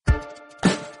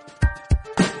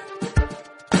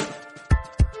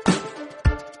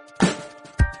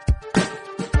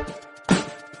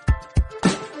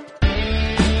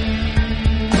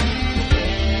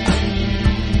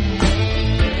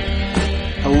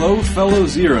Hello, fellow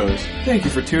Zeros. Thank you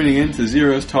for tuning in to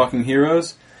Zeros Talking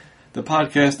Heroes, the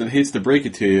podcast that hates to break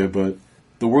it to you, but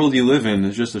the world you live in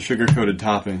is just a sugar-coated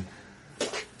topping.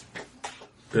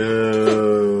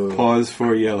 Pause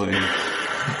for yelling.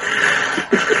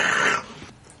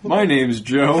 My name's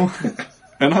Joe,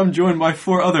 and I'm joined by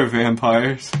 4 other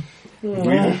vampires.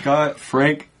 We've got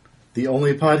Frank. The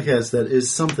only podcast that is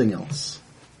something else.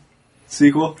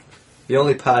 Sequel. The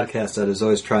only podcast that is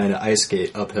always trying to ice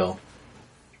skate uphill.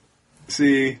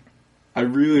 See, I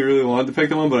really wanted to pick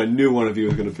that one, but I knew one of you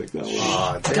was going to pick that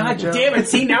one. God damn it,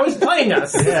 see, now he's playing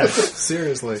us. Yes,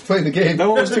 seriously. He's playing the game. That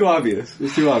one was too obvious. It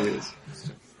was too obvious.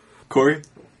 Corey?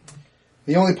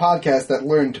 The only podcast that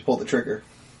learned to pull the trigger.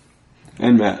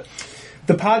 And Matt.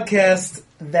 The podcast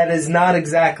that is not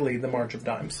exactly the March of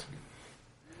Dimes.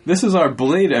 This is our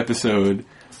Blade episode,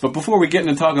 but before we get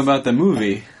into talking about the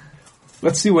movie,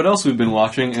 let's see what else we've been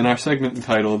watching in our segment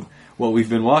entitled, What We've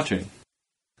Been Watching.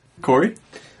 Corey?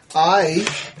 I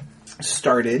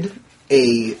started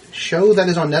a show that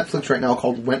is on Netflix right now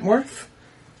called Wentworth.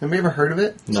 Have you ever heard of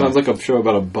it? No. Sounds like a show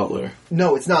about a butler.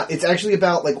 No, it's not. It's actually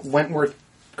about like Wentworth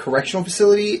Correctional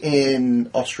Facility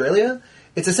in Australia.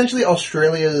 It's essentially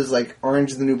Australia's like Orange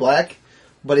is the New Black,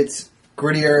 but it's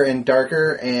grittier and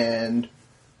darker and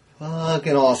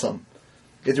fucking awesome.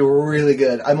 It's really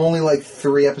good. I'm only like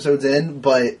 3 episodes in,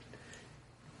 but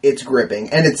it's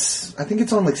gripping. And I think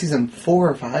it's on like season 4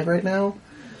 or 5 right now.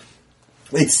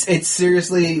 It's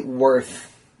seriously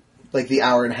worth like the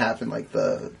hour and a half in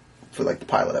for the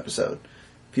pilot episode.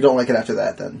 If you don't like it after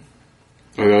that, then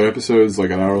Are the episodes like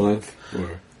an hour length?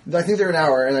 Or? I think they're an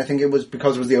hour, and I think it was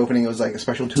because it was the opening. It was like a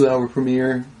special 2-hour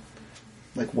premiere,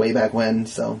 like way back when.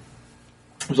 So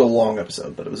it was a long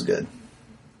episode, but it was good.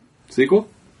 Sequel?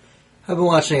 I've been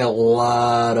watching a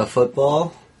lot of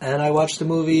football, and I watched the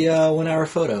movie 1 Hour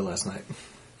Photo last night.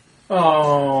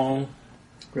 Oh.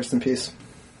 Rest in peace.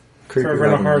 Forever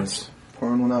in our hearts.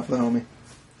 Pouring one out for the homie.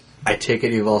 I take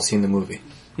it you've all seen the movie.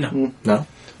 No. No?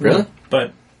 Really?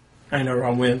 But I know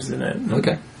Ron Williams in it.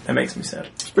 Okay. That makes me sad.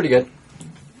 It's pretty good.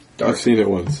 I've seen it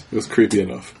once. It was creepy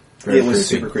enough. It was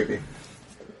super creepy.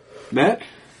 Matt?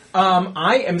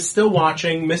 I am still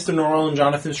watching Mr. Norrell and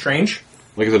Jonathan Strange.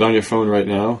 Like, is it on your phone right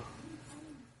now?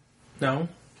 No.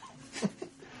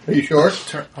 Are you sure?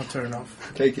 I'll turn it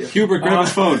off. Take you. Hubert, grab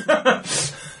his phone.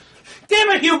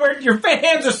 Damn it, Hubert! Your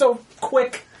hands are so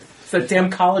quick. It's that damn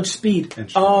college speed.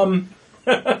 It's a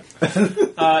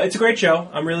great show.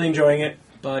 I'm really enjoying it,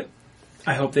 but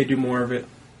I hope they do more of it.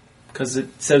 Because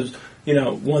it says,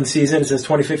 one season, it says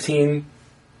 2015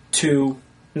 to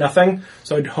nothing.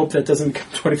 So I hope that doesn't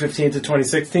become 2015 to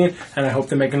 2016, and I hope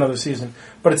they make another season.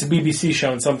 But it's a BBC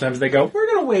show, and sometimes they go, we're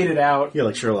going to wait it out. Yeah,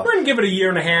 like Sherlock. We're going to give it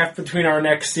 1.5 years between our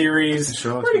next series.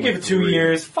 Sherlock's We're going to give it 2 3.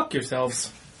 years. Fuck yourselves.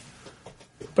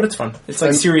 But it's fun. It's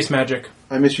like serious magic.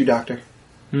 I miss you, Doctor.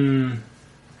 Him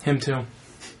too.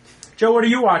 Joe, what are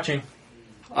you watching?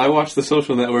 I watched The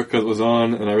Social Network because it was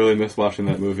on, and I really missed watching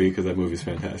that movie because that movie's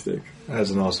fantastic.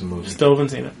 That's an awesome movie. Still haven't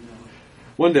seen it.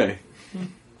 One day.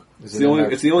 It's the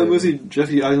only movie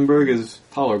Jesse Eisenberg is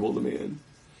tolerable to me in.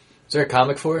 Is there a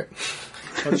comic for it?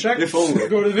 Let's check. If only.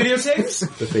 Go to the videotapes.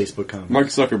 The Facebook comment. Mark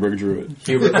Zuckerberg drew it.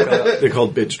 They're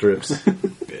called bitch strips.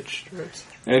 Bitch strips.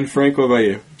 And Frank, what about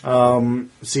you?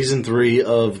 Season 3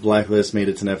 of Blacklist made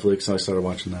it to Netflix, so I started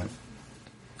watching that.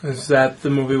 Is that the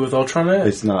movie with Ultron in it?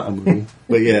 It's not a movie.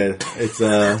 But yeah, it's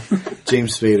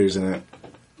James Spader's in it.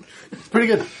 It's pretty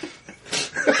good.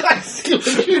 I see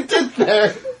what you did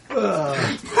there.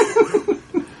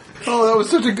 Oh, that was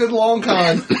such a good long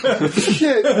con.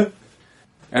 Shit.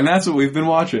 And that's what we've been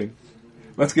watching.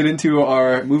 Let's get into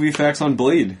our movie facts on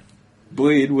Blade.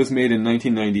 Blade was made in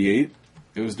 1998.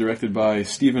 It was directed by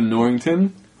Stephen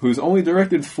Norrington, who's only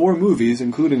directed 4 movies,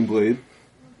 including Blade.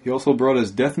 He also brought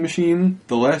us Death Machine,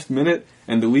 The Last Minute,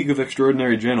 and The League of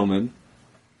Extraordinary Gentlemen.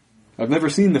 I've never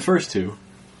seen the first 2.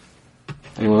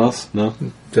 Anyone else? No?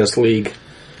 Just League.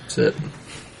 That's it.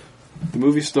 The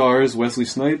movie stars Wesley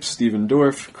Snipes, Stephen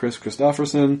Dorff, Chris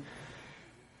Christopherson.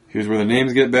 Here's where the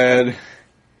names get bad.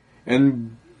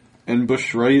 And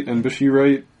Bush Wright and Bushy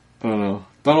Wright. I don't know.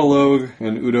 Donald Logue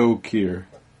and Udo Kier.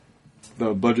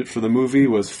 The budget for the movie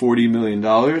was $40 million,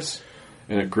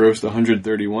 and it grossed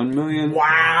 $131 million.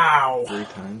 Wow. 3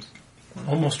 times.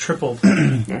 Almost tripled.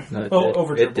 No,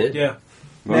 Over it tripled. did. Yeah.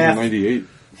 That was in 98.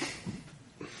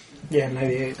 Yeah,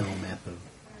 98. Oh, man.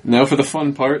 Now for the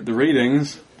fun part, the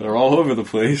ratings. They're all over the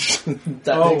place.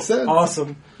 That makes sense.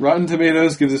 Awesome. Rotten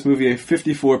Tomatoes gives this movie a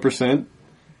 54%.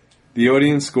 The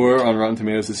audience score on Rotten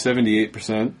Tomatoes is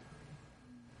 78%.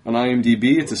 On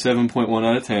IMDb, it's a 7.1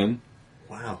 out of 10.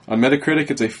 Wow. On Metacritic,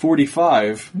 it's a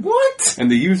 45. What? And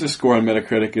the user score on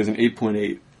Metacritic is an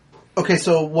 8.8. Okay,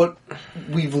 so what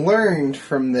we've learned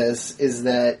from this is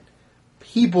that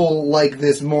people like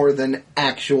this more than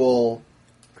actual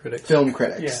film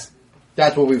critics. Yeah.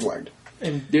 That's what we've learned.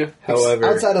 And Yeah. However,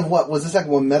 Outside of what? Was the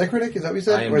second one Metacritic? Is that what you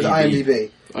said? Or is it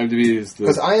IMDb? IMDb is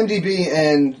Because the... IMDb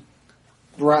and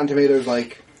Rotten Tomatoes,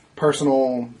 like,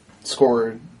 personal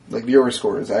score, like, viewer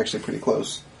score is actually pretty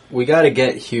close. we got to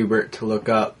get Hubert to look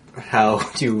up how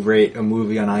to rate a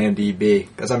movie on IMDb.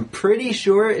 Because I'm pretty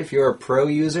sure if you're a pro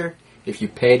user, if you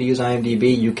pay to use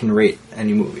IMDb, you can rate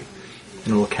any movie.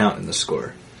 And it will count in the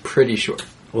score. Pretty sure.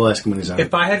 We'll ask him when he's on.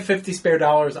 if I had $50 spare,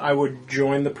 I would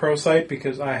join the pro site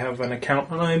because I have an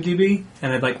account on IMDb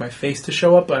and I'd like my face to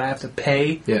show up, but I have to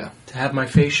pay Yeah. to have my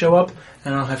face show up,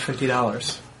 and I don't have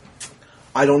 $50.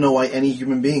 I don't know why any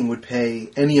human being would pay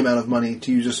any amount of money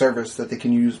to use a service that they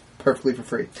can use perfectly for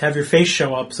free. To have your face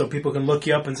show up so people can look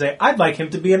you up and say, I'd like him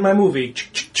to be in my movie.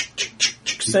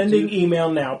 Sending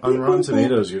email now. On Rotten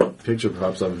Tomatoes, your picture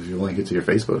pops up if you link it to your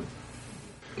Facebook.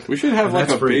 We should have And like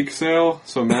that's a free. bake sale,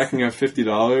 so Matt can have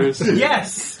 $50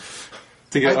 Yes!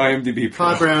 to get IMDb Pro.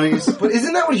 Pot brownies. But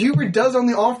isn't that what Hubert does on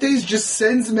the off days? Just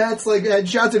sends Matt's like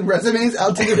headshots and resumes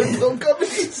out to different film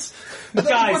companies? That's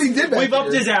Guys, what he did back we've upped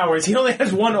here. his hours. He only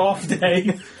has one off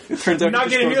day. It turns out Not he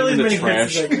just getting throws nearly them as in the many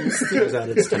trash. hits as I Goes out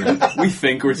its team. We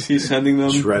think he's sending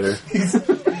them. Shredder. He's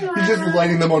just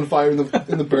lighting them on fire in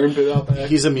the burn pit out back.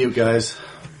 He's a mute, guys.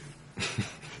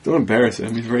 Don't embarrass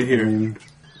him. He's right here.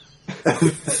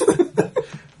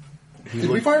 Did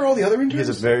we fire all the other He interns?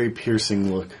 has a very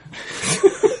piercing look.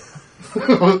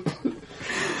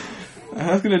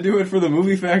 That's gonna do it for the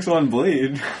movie facts on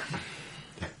Blade.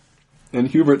 And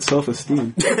Hubert's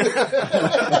self-esteem.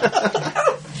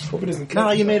 Hope it doesn't kill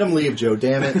No, you made him leave, Joe.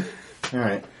 Damn it. All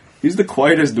right. He's the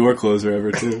quietest door closer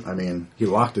ever, too. I mean, he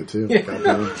locked it too.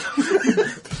 Goddamn. That's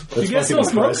guys fucking still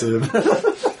smoke? impressive.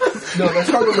 No, that's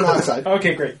carbon monoxide.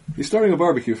 Okay, great. He's starting a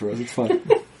barbecue for us. It's fun.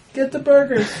 Get the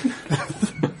burgers.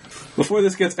 Before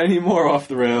this gets any more off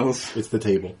the rails, It's the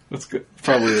table. let's go.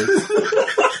 Probably is.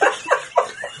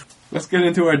 Let's get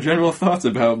into our general thoughts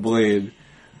about Blade.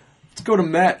 Let's go to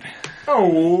Matt.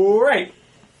 All right.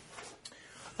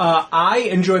 I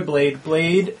enjoy Blade.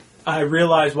 Blade, I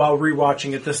realized while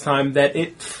rewatching it this time that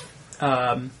it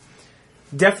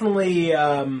definitely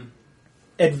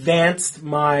advanced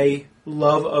my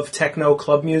love of techno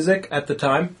club music at the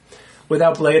time.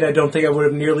 Without Blade, I don't think I would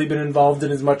have nearly been involved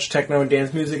in as much techno and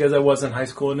dance music as I was in high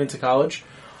school and into college.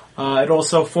 It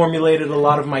also formulated a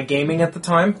lot of my gaming at the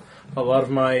time. A lot of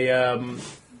my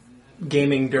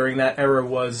gaming during that era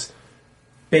was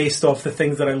based off the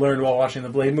things that I learned while watching the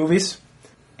Blade movies.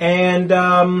 And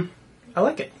I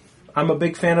like it. I'm a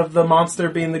big fan of the monster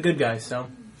being the good guy, so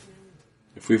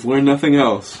If we've learned nothing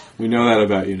else, we know that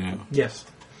about you now. yes.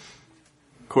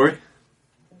 Corey?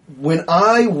 When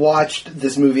I watched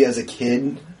this movie as a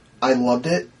kid, I loved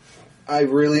it. I had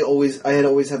always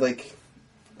had like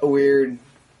a weird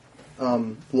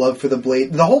love for the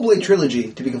Blade, the whole Blade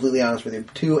trilogy, to be completely honest with you,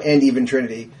 2 and even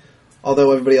Trinity.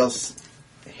 Although everybody else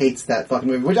hates that fucking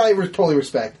movie, which I totally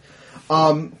respect.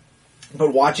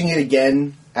 But watching it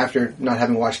again after not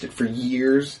having watched it for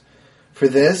years, for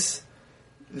this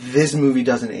movie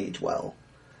doesn't age well.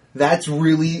 That's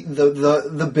really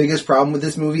the biggest problem with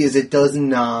this movie is it does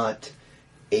not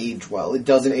age well. It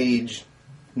doesn't age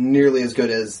nearly as good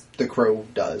as The Crow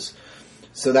does.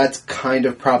 So that's kind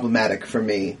of problematic for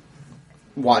me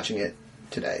watching it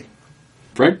today.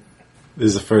 Frank? This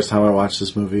is the first time I watched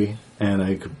this movie, and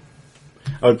I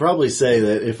would probably say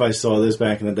that if I saw this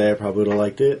back in the day, I probably would have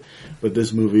liked it. But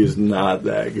this movie is not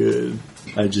that good.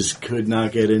 I just could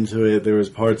not get into it. There was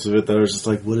parts of it that I was just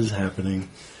like, what is happening?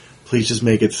 Please just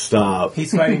make it stop.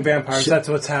 He's fighting vampires. That's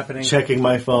what's happening. Checking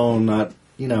my phone, not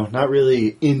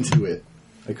really into it.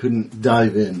 I couldn't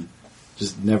dive in.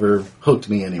 Just never hooked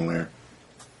me anywhere.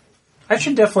 I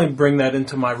should definitely bring that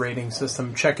into my rating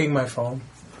system, checking my phone.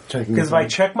 Checking Because if I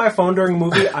check my phone during a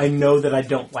movie, I know that I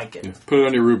don't like it. Yeah. Put it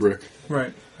on your rubric.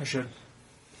 Right, I should.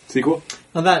 Sequel?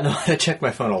 On that note, I check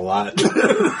my phone a lot.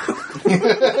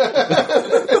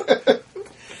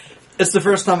 It's the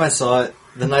first time I saw it.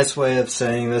 The nice way of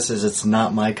saying this is it's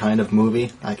not my kind of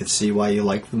movie. I can see why you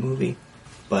like the movie,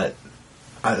 but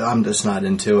I'm just not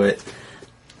into it.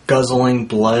 Guzzling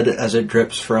blood as it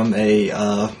drips from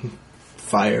a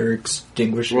fire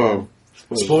extinguisher. Whoa.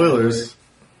 Spoilers.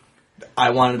 I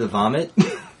wanted to vomit.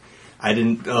 I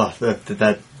didn't.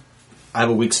 That. I have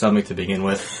a weak stomach to begin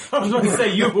with. I was going to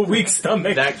say, you have a weak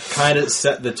stomach. That kind of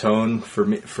set the tone for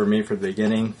me for the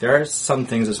beginning. There are some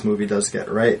things this movie does get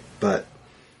right, but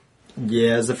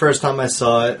yeah, it's the first time I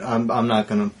saw it. I'm not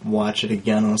going to watch it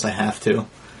again unless I have to.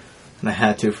 and I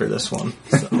had to for this one.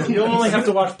 So. You'll only have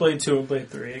to watch Blade 2 and Blade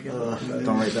 3 again. Don't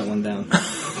write that one down.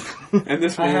 And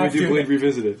this I one we have do to. Blade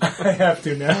Revisited. I have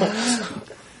to now.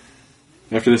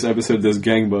 After this episode does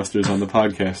gangbusters on the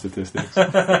podcast statistics.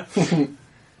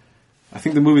 I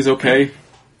think the movie's okay.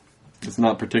 It's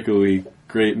not particularly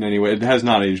great in any way. It has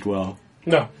not aged well.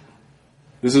 No.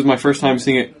 This is my first time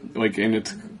seeing it like in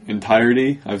its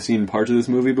entirety. I've seen parts of this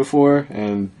movie before,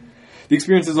 and the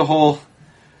experience as a whole,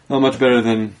 not much better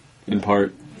than in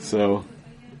part. So,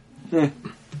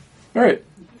 alright.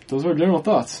 Those are our general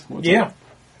thoughts. What's Yeah.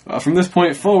 up? From this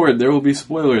point forward, there will be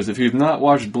spoilers. If you've not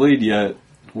watched Blade yet,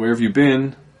 where have you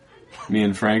been? Me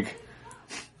and Frank.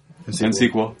 And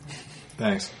sequel.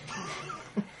 Thanks.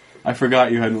 I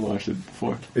forgot you hadn't watched it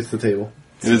before. It's the table.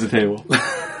 It is a table.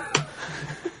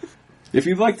 If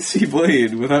you'd like to see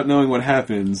Blade without knowing what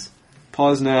happens,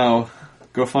 pause now,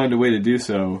 go find a way to do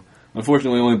so.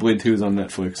 Unfortunately, only Blade 2 is on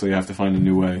Netflix, so you have to find a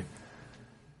new way.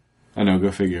 I know,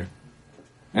 go figure.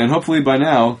 And hopefully by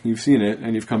now, you've seen it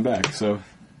and you've come back, so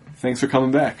thanks for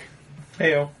coming back.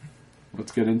 Heyo.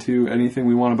 Let's get into anything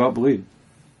we want about Blade.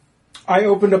 I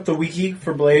opened up the wiki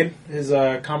for Blade, his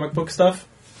comic book stuff,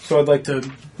 so I'd like to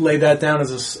lay that down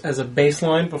as a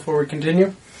baseline before we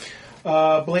continue.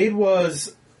 Blade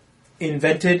was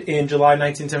invented in July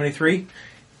 1973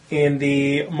 in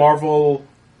the Marvel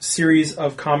series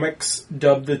of comics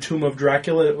dubbed The Tomb of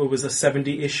Dracula. It was a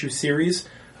 70-issue series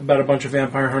about a bunch of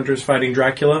vampire hunters fighting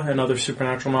Dracula and other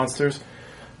supernatural monsters.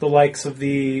 The likes of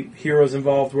the heroes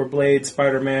involved were Blade,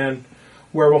 Spider-Man,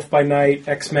 Werewolf by Night,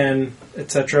 X-Men,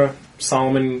 etc.,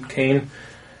 Solomon Kane.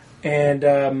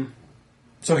 And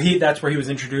so that's where he was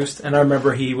introduced. And I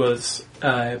remember he was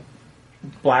a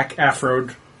black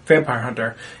afroed vampire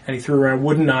hunter. And he threw around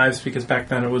wooden knives because back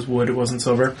then it was wood, it wasn't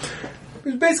silver. He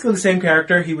was basically the same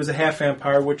character. He was a half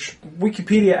vampire, which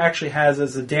Wikipedia actually has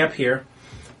as a dhampir,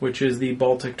 which is the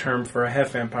Baltic term for a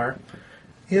half vampire.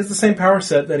 He has the same power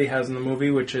set that he has in the movie,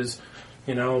 which is,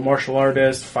 martial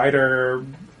artist, fighter,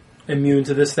 immune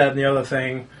to this, that, and the other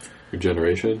thing.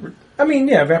 Regeneration? I mean,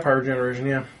 yeah, vampire regeneration,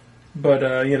 yeah.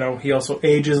 But, he also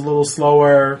ages a little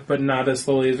slower, but not as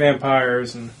slowly as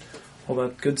vampires, and all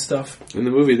that good stuff. In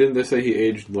the movie, didn't they say he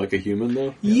aged like a human,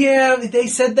 though? Yeah, they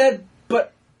said that,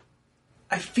 but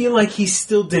I feel like he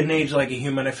still didn't age like a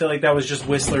human. I feel like that was just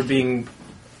Whistler being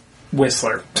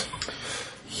Whistler.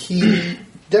 He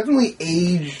definitely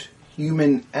aged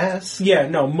human-esque. Yeah,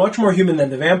 no, much more human than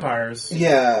the vampires.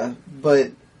 Yeah,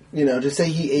 but, to say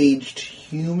he aged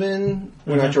human,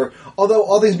 we're not sure. Although,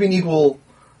 all things being equal,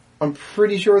 I'm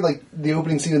pretty sure, like, the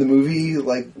opening scene of the movie,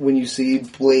 like, when you see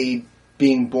Blade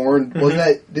being born,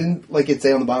 didn't, like, it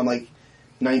say on the bottom, like,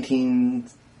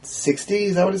 1960?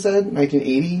 Is that what it said?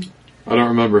 1980? I don't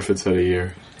remember if it said a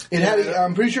year.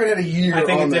 I'm pretty sure it had a year I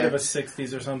think on it did there. have a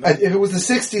 60s or something. If it was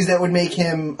the 60s, that would make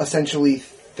him essentially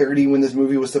 30 when this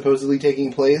movie was supposedly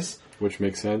taking place. Which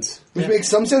makes sense. Which makes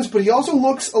some sense, but he also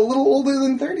looks a little older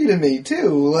than 30 to me,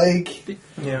 too. Like,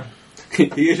 Yeah. He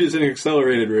ages at an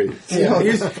accelerated rate. Yeah,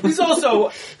 he's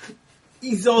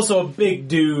also a big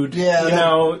dude,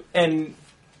 Yeah, and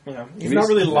he's not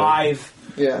really lithe.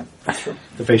 yeah.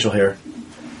 The facial hair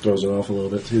throws it off a little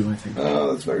bit too, I think.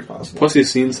 Oh, that's very possible. Plus,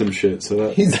 he's seen some shit, so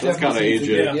He's that's kind of definitely seen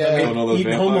aging. some- Yeah, Yeah. Killing all those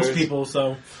eating vampires. homeless people.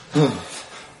 So,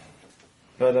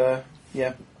 but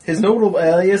yeah, his notable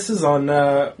aliases on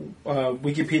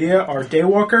Wikipedia are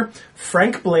Daywalker,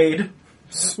 Frank Blade,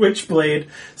 Switchblade,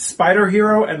 Spider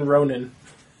Hero, and Ronin.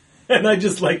 And I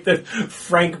just like that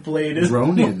Frank Blade is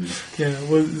Ronin.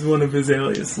 was one of his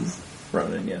aliases.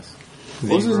 Ronin, yes.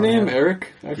 What was his name?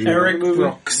 Eric? Actually, Eric in the movie?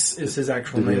 Brooks is his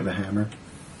actual Did he name. have a hammer?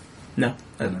 No,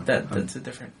 that's a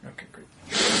different. Okay, great.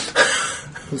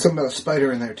 There's something about a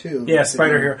spider in there, too. Yeah,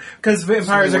 Spider Hero. Because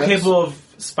vampires are Webs? capable of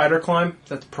spider climb.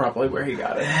 That's probably where he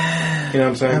got it. You know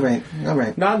what I'm saying? All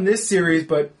right. Not in this series,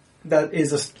 but that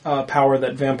is a power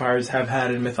that vampires have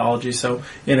had in mythology. So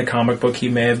in a comic book, he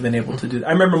may have been able to do that.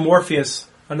 I remember Morpheus,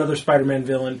 another Spider-Man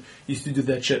villain, used to do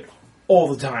that shit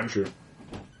all the time. Sure.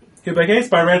 He'd be like, "Hey,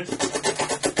 Spider-Man,"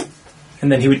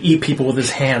 and then he would eat people with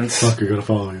his hands Fuck, you're gonna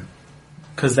follow you.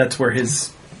 because that's where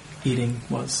his eating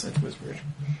was. It was weird.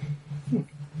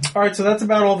 All right, so that's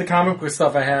about all the comic book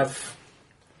stuff I have.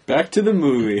 Back to the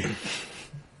movie.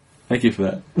 Thank you for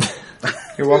that.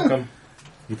 You're welcome.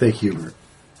 You think Hubert.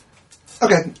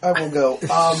 Okay, I will go.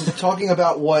 Talking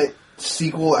about what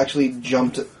sequel actually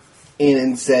jumped in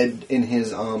and said in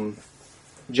his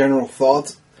general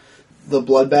thoughts, the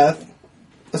bloodbath,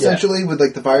 essentially, with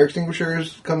like the fire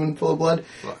extinguishers coming full of blood.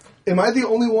 Look. Am I the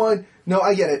only one? No,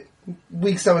 I get it.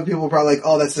 Weak stomach people were probably like,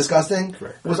 "Oh, that's disgusting."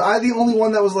 Correct. Was I the only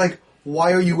one that was like,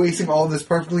 "Why are you wasting all of this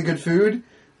perfectly good food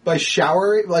by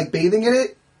bathing in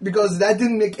it?" because that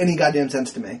didn't make any goddamn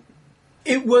sense to me.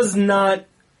 It was not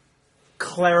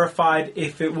clarified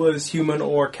if it was human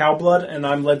or cow blood, and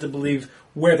I'm led to believe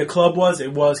where the club was,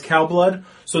 it was cow blood.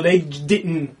 So they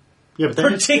didn't but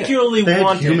particularly they had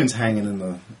want humans it. hanging in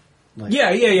the. Like,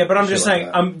 Yeah, but I'm just shit saying,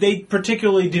 like that. they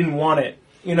particularly didn't want it.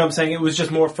 You know what I'm saying? It was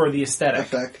just more for the aesthetic.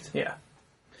 Effect. Yeah.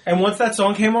 And once that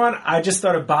song came on, I just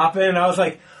started bopping, and I was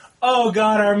like, oh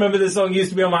god, I remember this song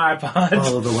used to be on my iPod.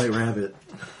 Oh, the White Rabbit.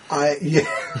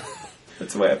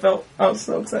 That's the way I felt. I was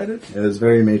so excited. It was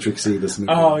very Matrixy, this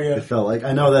movie. Oh, yeah. It felt like,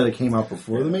 I know that it came out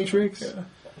before The Matrix. Yeah.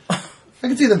 I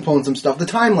can see them pulling some stuff. The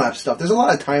time-lapse stuff. There's a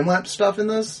lot of time-lapse stuff in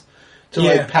this. To,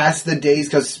 Yeah. like, pass the days,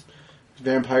 because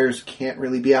vampires can't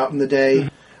really be out in the day.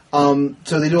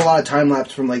 So they do a lot of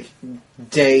time-lapse from, like,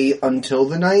 day until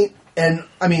the night. And,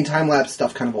 I mean, time-lapse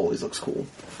stuff kind of always looks cool.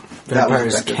 That was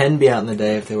Vampires effective. can be out in the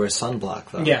day if they wear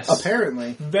sunblock, though. Yes.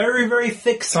 Apparently. Very, very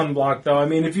thick sunblock, though. I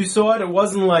mean, if you saw it, it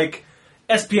wasn't like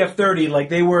SPF 30. Like,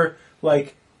 they were,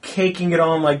 like, caking it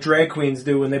on like drag queens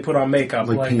do when they put on makeup.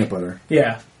 Like peanut butter.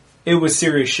 Yeah. It was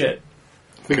serious shit.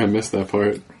 I think I missed that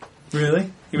part.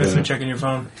 Really? You must have Yeah. been checking your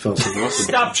phone. Felt so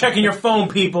Stop checking your phone,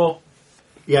 people!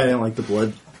 Yeah, I didn't like the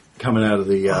blood coming out of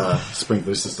the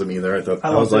sprinkler system either. I I was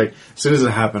loved like, it. as soon as it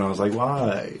happened, I was like,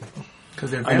 why?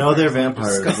 Because they're I know they're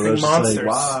vampires, but I Disgusting was just monsters. like,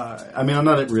 why? I mean, I'm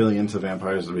not really into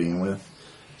vampires to begin with.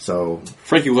 So,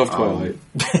 Frankie loved Twilight.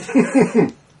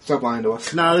 Stop lying to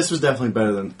us. nah, this was definitely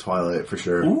better than Twilight for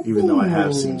sure. Even though I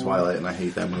have seen Twilight and I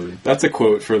hate that movie. That's a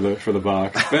quote for the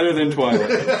box. Better than Twilight.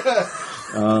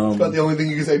 About the only thing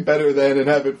you can say better than and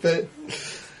have it fit.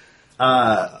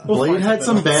 Blade find had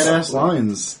some something else. badass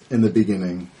lines in the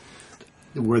beginning.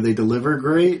 Were they delivered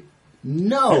great?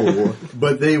 No,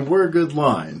 but they were good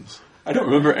lines. I don't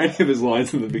remember any of his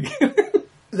lines in the beginning.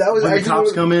 That was When the actually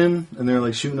cops come in and they're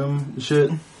like shooting them and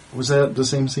shit. Was that the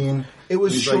same scene? It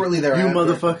was He's shortly like, thereafter. you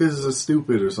motherfuckers are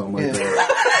stupid or something like Yeah.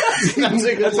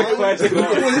 that. That's a classic line.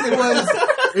 It was.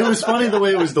 It was funny the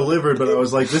way it was delivered, but I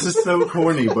was like, this is so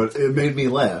corny, but it made me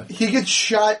laugh. He gets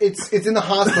shot. It's in the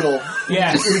hospital.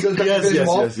 Yes. When he goes back to finish them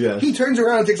off. yes. He turns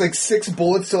around and takes like 6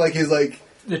 bullets to like his like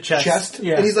The chest. chest,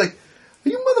 Yeah. and he's like, "Are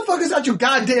you motherfuckers out your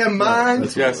goddamn mind?"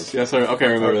 That's- Yes, okay, I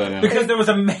remember that now. Because there was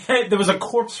a man, there was a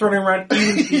corpse running around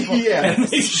eating people, Yeah. and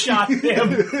they shot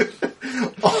him.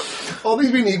 All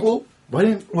things being equal, Why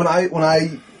didn't... when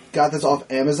I got this off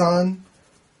Amazon,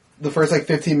 the first like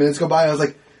 15 minutes go by, I was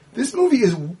like, this movie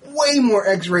is way more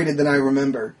X-rated than I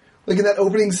remember. Like in that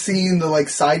opening scene, the like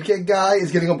sidekick guy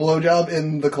is getting a blowjob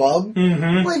in the club.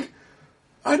 Mm-hmm. Like,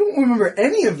 I don't remember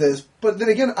any of this, but then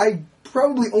again, I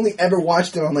probably only ever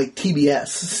watched it on like TBS.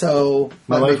 So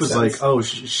My that wife makes was sense. like, "Oh,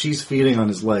 she's feeding on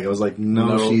his leg." I was like,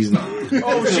 "No, she's not."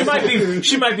 Oh,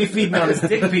 she might be feeding on his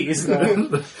dick piece.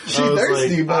 Though. she's I was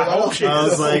thirsty, like, but I don't think I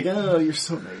was so. like, "Oh, you're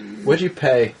so naive." What'd you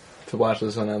pay to watch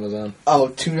this on Amazon? Oh,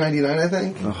 $2.99, I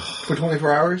think, for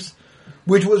 24 hours.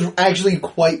 Which was actually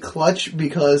quite clutch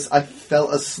because I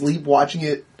fell asleep watching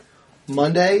it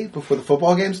Monday before the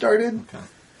football game started. Okay.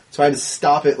 So I had to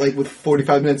stop it like with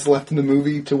 45 minutes left in the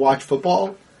movie to watch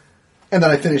football. And then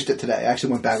I finished it today. I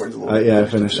actually went backwards a little bit. Yeah, I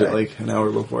Finished finished it today. like an hour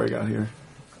before I got here.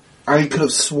 I could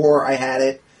have swore I had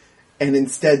it, and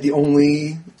instead the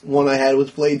only one I had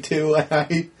was Blade 2, and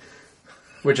I...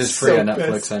 Which is So free on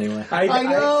Netflix pissed. anyway. I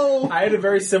know! I had a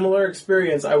very similar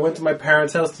experience. I went to my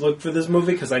parents' house to look for this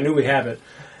movie because I knew we have it.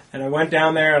 And I went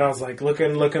down there and I was like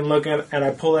looking, and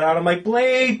I pull it out. I'm like,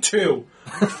 Blade 2.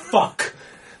 Fuck.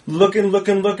 Looking.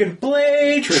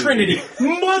 Blade Trinity.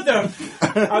 Mother.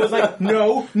 I was like,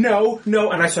 no.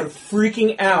 And I started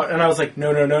freaking out. And I was like, no.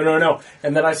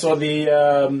 And then I saw the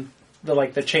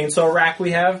chainsaw rack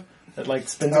we have that like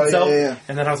spins Oh, itself. yeah.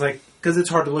 And then I was like, because it's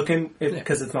hard to look in,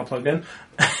 because it's not plugged in.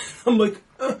 I'm like,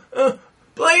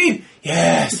 Blade.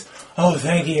 Yes. Oh,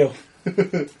 thank you.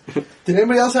 Did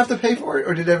anybody else have to pay for it,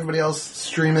 or did everybody else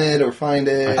stream it or find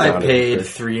it I Got it. paid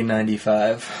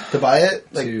 $3.95 to buy it?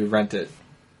 Like, to rent it.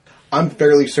 I'm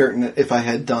fairly certain that if I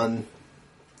had done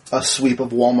a sweep of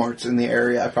Walmarts in the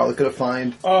area, I probably could have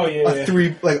found Oh,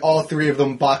 yeah. all three of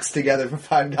them boxed together for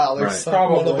 $5. Right. So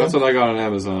Probably. one of That's them- what I got on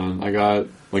Amazon. I got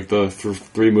like the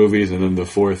 3 movies and then the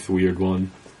 4th weird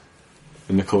one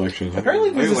in the collection. Apparently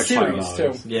I think there's it a was series,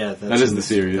 $5. too. Yeah, That is the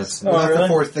series. That's, Oh, that's really? the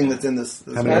fourth thing that's in this.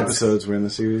 How many box. episodes were in the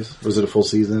series? Was it a full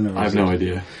season? Or I was have no it-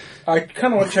 idea. I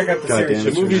kind of want to check out the God series.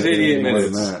 damn The it. movie's 88 More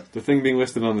than minutes. that. The thing being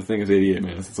listed on the thing is 88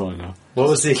 minutes. That's all I know. what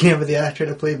was the name of the actor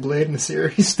that played Blade in the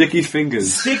series? Sticky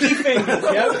Fingers. Sticky Fingers,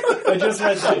 yep. I just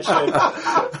read that shit.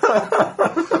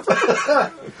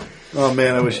 Oh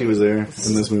man, I wish he was there in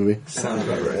this movie. Sounds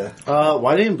about right.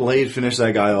 Why didn't Blade finish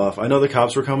that guy off? I know the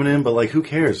cops were coming in, but like, who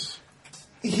cares?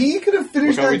 he could have What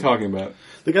finished guy are we that. talking about?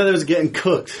 The guy that was getting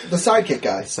cooked. The sidekick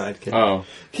guy. Sidekick. Oh.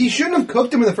 He shouldn't have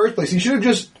cooked him in the first place. He should have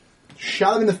just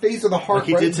shot him in the face with a heart Like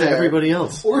he right did to there. everybody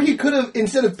else. Or he could have,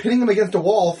 instead of pinning him against a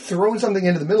wall, thrown something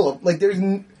into the middle of. Like, there's.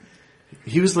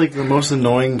 He was like the most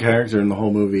annoying character in the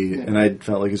whole movie, and I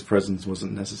felt like his presence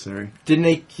wasn't necessary. Didn't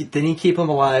he keep him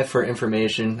alive for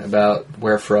information about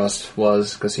where Frost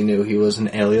was because he knew he was an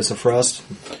alias of Frost?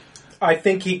 I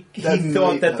think he That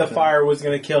thought might that the happen. fire was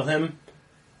going to kill him.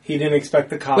 He didn't expect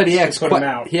the cops But he to asked put him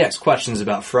out. he asked questions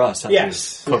about Frost. How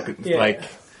Yes. he was cooking, Yeah. like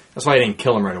that's why he didn't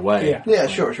kill him right away. Yeah. Yeah,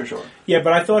 sure. Yeah,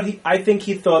 but I think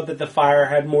he thought that the fire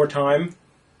had more time,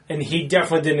 and he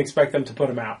definitely didn't expect them to put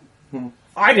him out.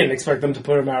 I didn't expect them to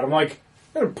put him out. I'm like,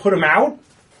 they're gonna put him out?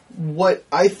 What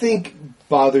I think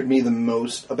bothered me the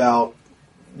most about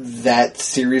that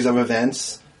series of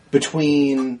events,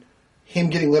 between him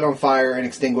getting lit on fire and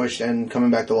extinguished and coming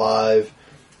back to life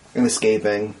and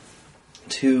escaping,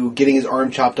 to getting his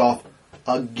arm chopped off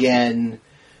again,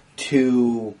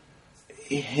 to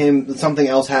him, something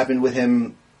else happened with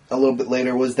him a little bit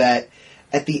later, was that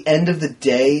at the end of the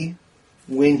day,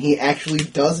 when he actually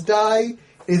does die,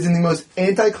 is in the most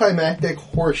anticlimactic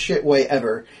horseshit way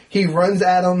ever. He runs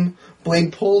at him,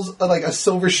 Blade pulls a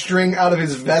silver string out of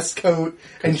his vest coat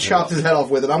and chops his head off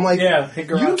with it. I'm like, Yeah, he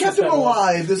garrotes you kept his him head off.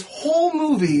 alive this whole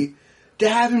movie to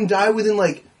have him die within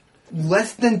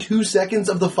less than 2 seconds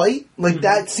of the fight? Like,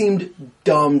 that seemed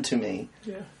dumb to me.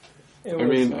 Yeah. I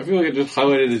mean, I feel like it just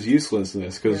highlighted his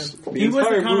uselessness, because Yeah. the He was the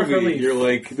entire comic movie, relief. you're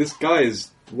like, this guy is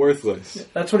worthless.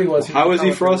 that's what he was. How is he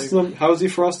comic Frost's relief. How is he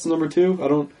Frost's number 2? I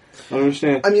don't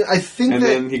understand. I mean, I think And that...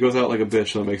 then he goes out like a bitch,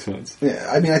 so that makes sense. Yeah,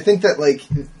 I mean, I think that,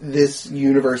 this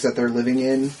universe that they're living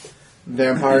in,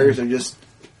 vampires are just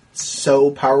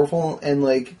so powerful, and,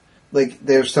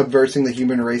 they're subversing the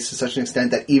human race to such an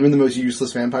extent that even the most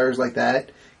useless vampires like that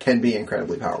can be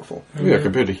incredibly powerful. Yeah,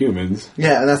 compared to humans.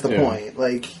 Yeah, and that's the Yeah.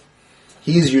 point.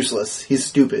 He's useless. He's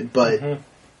stupid, but,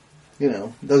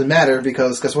 it doesn't matter,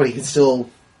 because guess what? He can still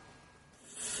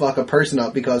fuck a person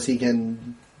up because he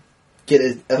can get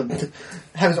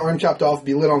have his arm chopped off,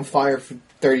 be lit on fire for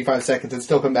 35 seconds, and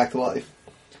still come back to life.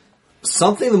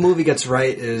 Something the movie gets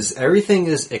right is everything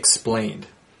is explained.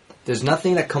 There's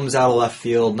nothing that comes out of left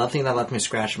field, nothing that left me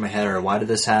scratching my head or why did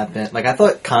this happen. I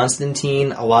thought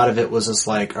Constantine, a lot of it was just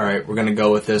like, alright, we're going to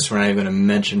go with this, we're not even going to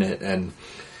mention it, and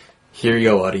here you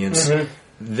go, audience.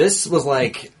 This was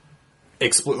why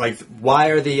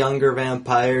are the younger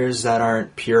vampires that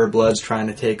aren't pure bloods trying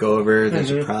to take over?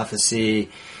 There's a prophecy.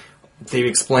 They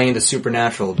explained the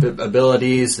supernatural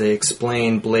abilities. They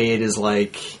explained Blade is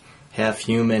half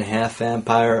human, half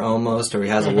vampire almost, or he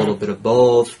has a little bit of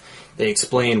both. They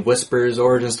explained Whisper's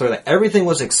origin story. Everything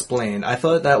was explained. I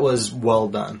thought that was well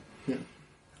done.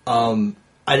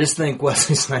 I just think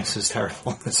Wesley Snipes was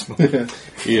terrible in this movie.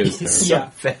 He is He's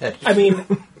terrible. so bad. I mean,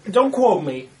 don't quote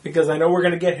me, because I know we're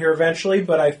going to get here eventually,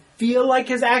 but I feel like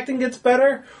his acting gets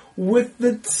better with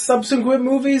the subsequent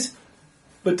movies,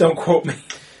 but don't quote me.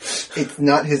 It's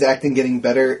not his acting getting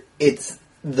better, it's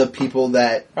the people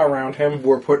that Around him.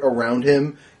 were put around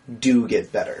him do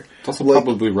get better. It's also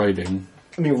probably writing.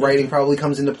 I mean, writing probably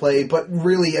comes into play, but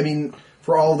really, I mean,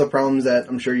 for all the problems that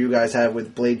I'm sure you guys have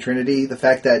with Blade Trinity, the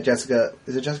fact that Jessica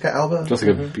Alba?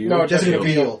 Jessica Biel. No, Jessica Biel.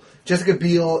 Biel. Jessica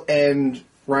Biel and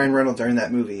Ryan Reynolds are in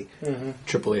that movie.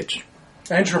 Triple H.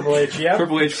 And Triple H, yeah.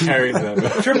 Triple H carries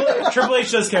that. Triple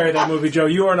H does carry that movie, Joe.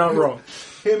 You are not wrong.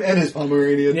 Him and his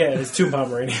Pomeranian. Yeah, it's 2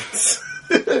 Pomeranians.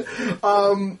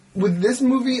 With this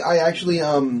movie, I actually,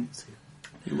 You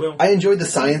will. I enjoyed the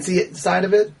sciencey side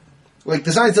of it.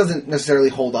 The science doesn't necessarily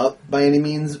hold up by any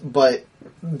means, but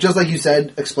just like you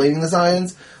said, explaining the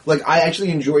science, I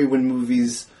actually enjoy when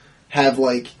movies have,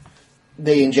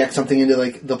 they inject something into,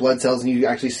 the blood cells and you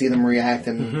actually see them react,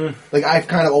 and, I've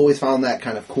kind of always found that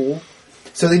kind of cool.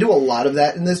 So they do a lot of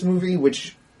that in this movie,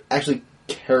 which actually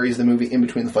carries the movie in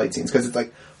between the fight scenes, because it's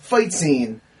fight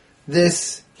scene,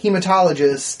 this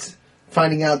hematologist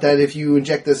finding out that if you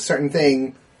inject this certain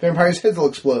thing, vampires' heads will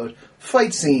explode.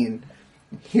 Fight scene.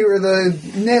 Here are the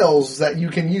nails that you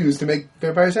can use to make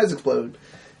vampires' heads explode.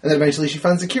 And then eventually she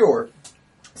finds the cure.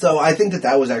 So I think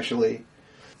that was actually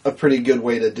a pretty good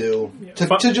way to do. Yeah.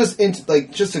 To just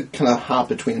to kind of hop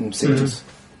between scenes.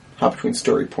 Hop between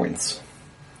story points.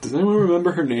 Does anyone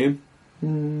remember her name?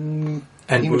 And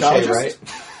Hematologist? Boucher, right?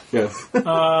 Yes.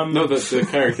 No, the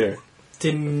character.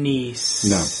 Denise.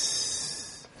 No.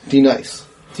 D-Nice.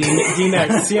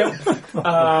 D-Nice, yep.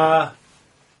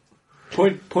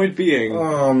 Point being,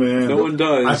 Oh man, no one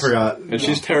does. I forgot. And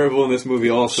she's terrible in this movie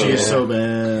also. She's so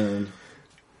bad.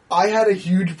 I had a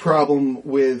huge problem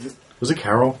with... Was it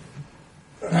Carol?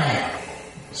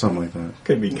 Something like that.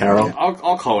 Could be Carol.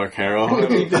 I'll call her Carol.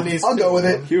 I'll go with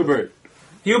it. Hubert.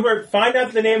 Hubert, find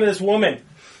out the name of this woman.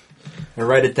 And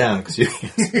write it down because you.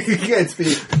 You can't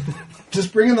speak.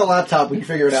 Just bring in the laptop. We can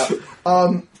figure it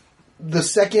out. The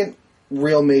second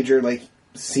real major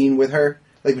scene with her,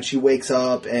 when she wakes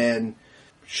up and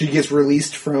she gets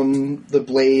released from the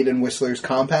Blade and Whistler's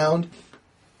compound.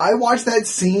 I watched that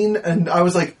scene and I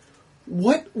was like,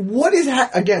 "What? What is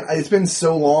again?" It's been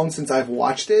so long since I've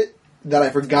watched it that I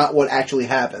forgot what actually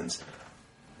happens.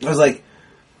 I was like,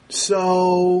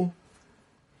 "So."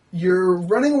 You're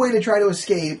running away to try to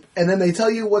escape, and then they tell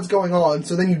you what's going on,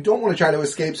 so then you don't want to try to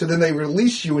escape, so then they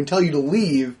release you and tell you to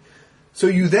leave. So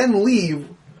you then leave.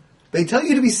 They tell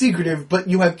you to be secretive, but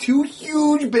you have 2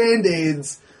 huge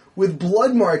Band-Aids with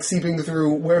blood marks seeping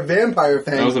through where vampire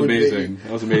fangs That was would be. amazing.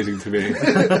 That was amazing to me.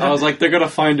 I was like, they're gonna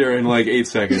find her in 8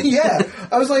 seconds. Yeah.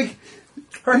 I was like...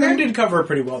 Her hair did cover her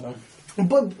pretty well, though.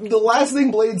 But the last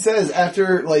thing Blade says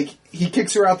after, he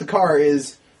kicks her out the car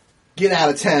is... Get out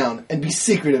of town and be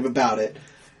secretive about it.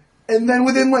 And then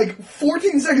within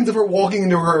 14 seconds of her walking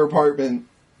into her apartment,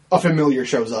 a familiar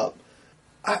shows up.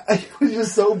 I was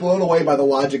just so blown away by the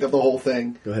logic of the whole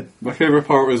thing. Go ahead. My favorite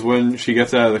part was when she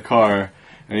gets out of the car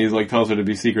and he's tells her to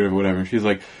be secretive or whatever. And she's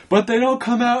like, but they don't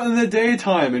come out in the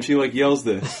daytime. And she yells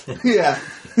this. Yeah.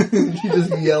 She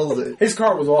just yells it. His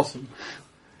car was awesome.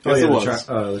 Oh, Yes, yeah, it was.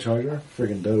 the Charger?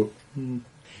 Freaking dope.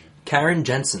 Karen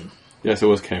Jensen. Yes, it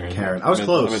was Karen. Karen. I was meant-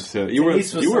 close. I meant to say that. You were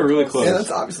Denise was so really close. close. Yeah, that's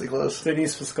obviously close.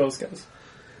 Denise Voskoskis.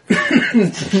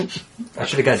 I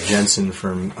should have got Jensen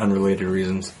for unrelated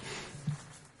reasons.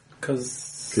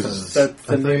 Because 'Cause that's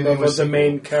I the thought name it of was the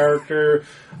main character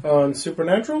on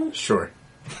Supernatural? Sure.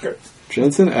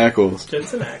 Jensen Ackles.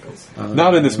 Jensen Ackles.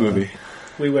 Not in this movie.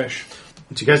 We wish.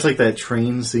 Did you guys like that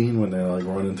train scene when they're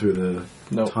running through the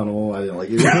Nope. tunnel? I didn't like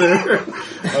it either.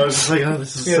 I was just like, oh,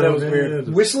 this is Yeah, so that was bad. weird.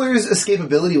 Whistler's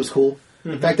escapability was cool.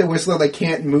 The fact that Whistler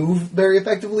can't move very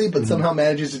effectively, but somehow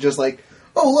manages to just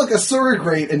oh look, a sewer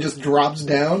grate, and just drops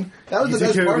down. That was He the took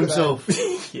best care part of of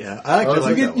himself. Yeah, I actually Oh,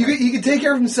 like that. that He could take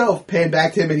care of himself. Pan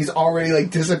back to him, and he's already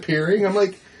disappearing. I'm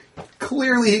like,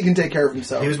 clearly he can take care of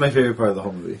himself. He was my favorite part of the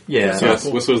whole movie. Yeah. Yes,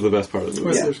 Whistler's the best part of the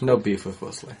movie. Yeah. No beef with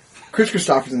Whistler. Chris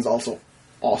Christopherson's also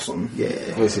awesome. Yeah.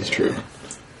 This is true.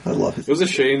 I love his. It was a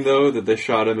shame, though, that they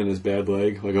shot him in his bad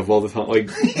leg. Of all the time.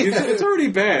 It's already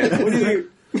bad. What do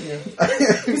you...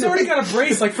 He's already got a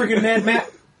brace like freaking Mad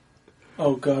Max.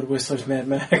 Oh god, Whistler's Mad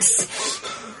Max.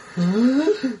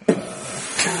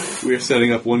 We are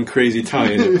setting up one crazy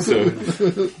tie-in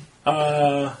episode.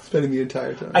 Spending the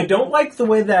entire time. I don't like the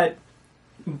way that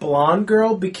blonde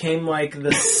girl became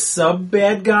the sub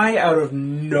bad guy out of She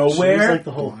nowhere. was like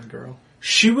the whole girl.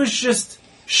 She was just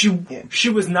she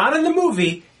was not in the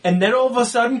movie, and then all of a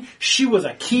sudden she was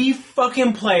a key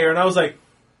fucking player, and I was like,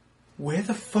 where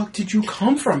the fuck did you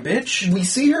come from, bitch? We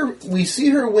see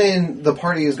her when the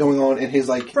party is going on in his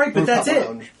Right, but rooftop that's it.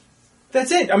 lounge.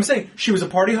 That's it. I'm saying she was a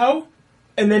party hoe,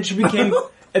 and then she became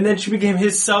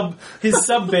his sub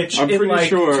bitch I'm in pretty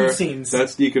sure 2 scenes.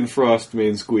 that's Deacon Frost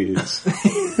main squeeze.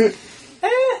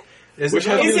 Is Which it?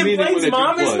 has Is the it meaning when Blade's they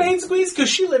mom drink is blood. main squeeze? Because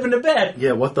she live in a bed.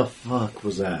 Yeah, what the fuck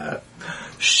was that?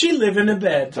 She live in a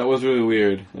bed. That was really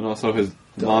weird. And also his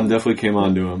mom definitely came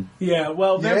on to him. Yeah,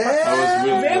 well, That was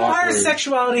really vampire awkward.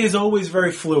 sexuality is always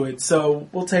very fluid, so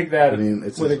we'll take that I mean,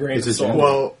 it's with a- a grain it's of a salt. gender.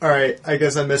 Well, all right. I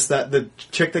guess I missed that. The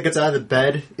chick that gets out of the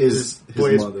bed Is his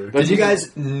Blade's mother. Did you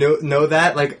guys know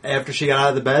that? After she got out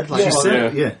of the bed, Yeah. She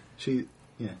said, Yeah. yeah. She,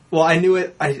 yeah. Well, I knew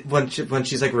it. When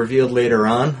she's revealed later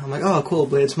on, I'm like, oh, cool,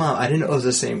 Blade's mom. I didn't know it was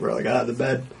the same girl that got out of the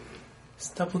bed.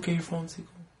 Stop looking at your phone, sequel.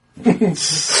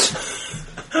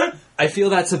 I feel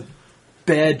that's a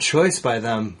bad choice by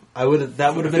them. That would have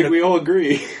I been think we all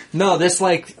agree. no. This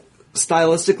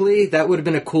stylistically, that would have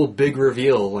been a cool big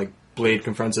reveal. Blade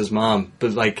confronts his mom,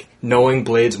 but knowing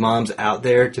Blade's mom's out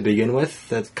there to begin with,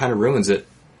 that kind of ruins it.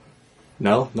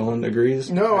 No one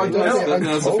agrees. No, I don't. No,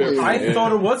 that's a fair point. I Yeah.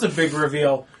 thought it was a big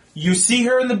reveal. You see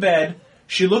her in the bed.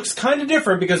 She looks kind of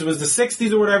different because it was the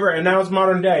 60s or whatever, and now it's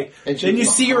modern day. And Then you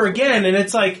she's see her again, and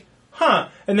it's like, huh.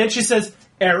 And then she says,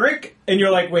 Eric? And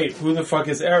you're like, wait, who the fuck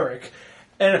is Eric?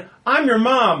 And I'm your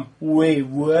mom. Wait,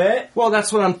 what? Well,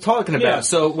 that's what I'm talking about. Yeah.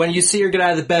 So when you see her get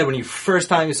out of the bed, when you first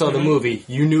time you saw the movie,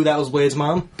 you knew that was Blade's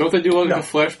mom? Don't they do No. a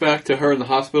flashback to her in the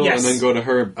hospital Yes. and then go to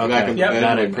her back in the Yep. bed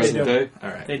That I in present do. day?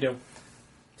 Alright. They do.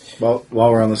 Well,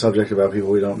 while we're on the subject about people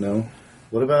we don't know,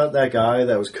 what about that guy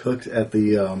that was cooked at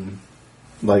the,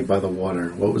 by the water?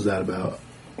 What was that about?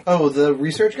 Oh, the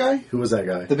research guy, Who was that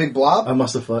guy? the big blob. I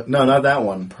must have fucked. No, not that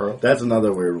one. Pearl. That's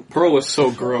another weird. Pearl was so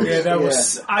gross. Yeah, that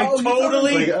was. Yeah. I Oh, you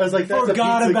totally I was like, that's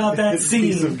forgot a piece about that it's a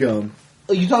piece scene. of gum.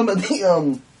 Oh, you talking about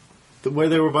Where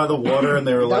they were by the water and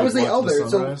they were like, was the watching Elder, so-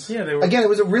 sunrise? Yeah, they were. Again, it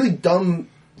was a really dumb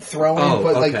throw-in, Oh,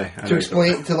 but okay. like I know to what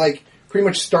explain to like pretty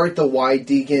much start the why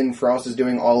Deacon Frost is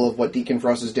doing all of what Deacon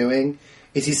Frost is doing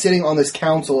is he's sitting on this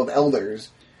council of elders,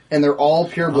 and they're all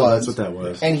purebloods. Oh, that's what that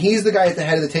was. And he's the guy at the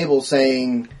head of the table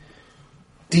saying,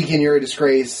 "Deacon, you're a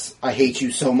disgrace. I hate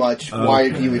you so much. Why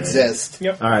do you Okay. exist?"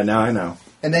 Yep. All right, now I know.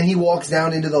 And then he walks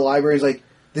down into the library. He's like,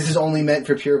 "This is only meant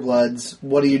for purebloods.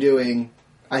 What are you doing?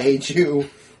 I hate you.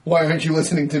 Why aren't you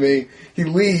listening to me?" He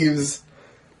leaves,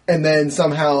 and then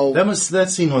somehow That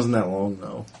scene wasn't that long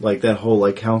though. Like that whole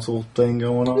like council thing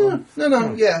going on.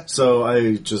 yeah. So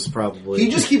I just probably He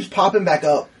just keeps popping back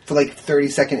up for like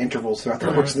 30-second intervals throughout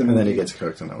the course of the and movie. then he gets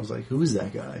cooked, and I was like, "Who is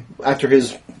that guy?" After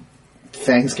his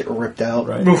fangs get ripped out.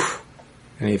 Right? Oof.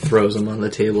 And he throws them on the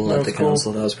table That at the was cool.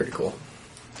 council. That was pretty cool.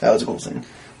 That was a cool scene.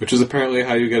 Which is apparently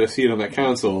how you get a seat on that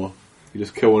council. You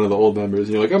just kill one of the old members,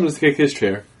 and you're like, I'm going to take his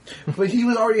chair. But he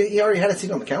already had a seat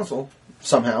on the council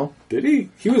somehow. Did he?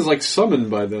 He was like summoned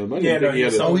by them. I didn't Yeah, think no, he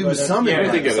had Oh, he was a... summoned. I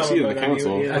think he had a summoned seat on by the them.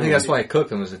 council. I think that's why I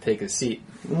cooked him, was to take his seat.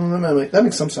 That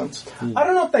makes some sense. I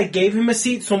don't know if they gave him a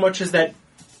seat so much as that.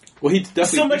 Well, he definitely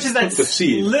So much as that took the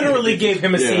seat. literally gave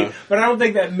him a Yeah. seat, but I don't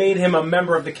think that made him a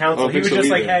member of the I council. don't He was think so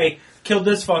just like, either. "Hey, killed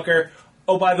this fucker.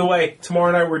 Oh, by the way,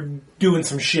 tomorrow night we're doing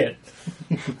some shit.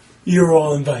 You're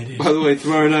all invited." By the way,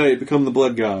 tomorrow night, become the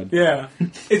blood god. Yeah,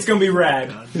 it's gonna be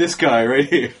rad. This guy right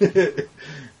here.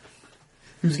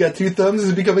 Who's got two thumbs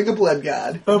is becoming a blood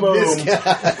god. Boom. This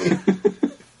guy.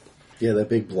 Yeah, that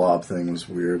big blob thing was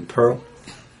weird. Pearl?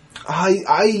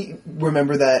 I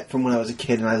remember that from when I was a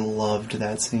kid, and I loved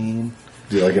that scene.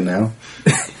 Do you like it now?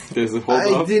 There's the hold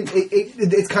I up. didn't.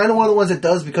 It's kind of one of the ones that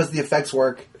does because the effects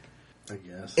work. I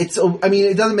guess.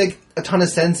 It doesn't make a ton of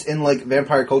sense in like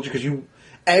vampire culture because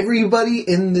everybody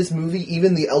in this movie,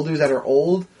 even the elders that are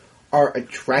old, are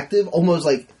attractive, almost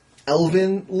like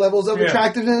elven levels of Yeah.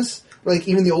 attractiveness. Like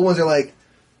even the old ones are like,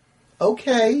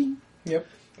 okay, Yep.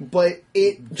 but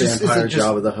it just Vampire isn't just.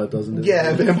 Jabba the Hutt doesn't do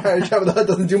Yeah, that. Vampire Jabba the Hutt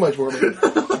doesn't do much for me.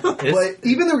 But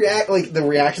even the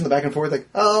reaction, the back and forth, like,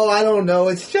 oh, I don't know,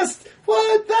 it's just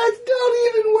what?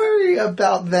 Don't even worry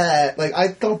about that. Like, I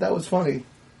thought that was funny.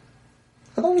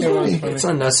 I thought it was Yeah, it was funny. funny. It's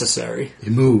unnecessary. He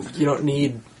moved. You don't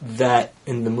need that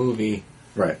in the movie.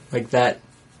 Right. Like that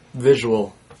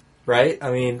visual, right?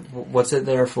 I mean, what's it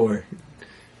there for?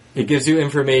 It gives you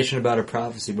information about a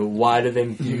prophecy, but why do they?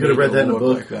 You could have read that in a look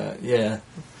book. like that? Yeah,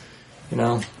 you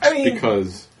know. I mean,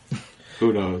 Because,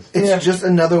 who knows? It's just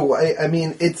another way. I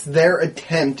mean, it's their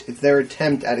attempt. It's their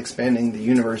attempt at expanding the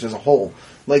universe as a whole.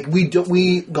 Like we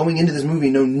going into this movie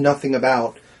know nothing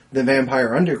about the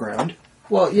Vampire Underground.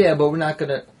 Well, yeah, but we're not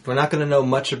gonna know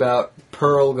much about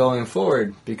Pearl going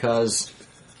forward because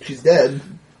She's dead.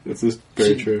 This is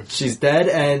very true. she's dead,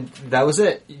 and that was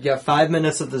it. You got 5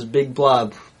 minutes of this big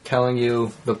blob telling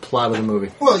you the plot of the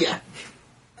movie. Well, yeah.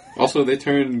 Also, they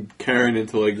turned Karen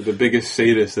into like the biggest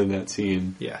sadist in that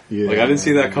scene. Yeah. Yeah. Like I didn't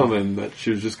see that coming. That she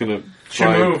was just gonna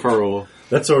try moved. Pearl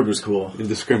That sword was cool.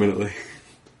 indiscriminately.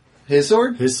 His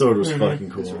sword. His sword was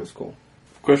fucking His sword cool. was cool.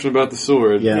 Question about the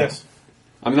sword. Yeah. yes.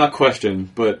 I'm not question,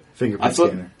 but I Fingerprint thought,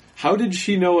 scanner. how did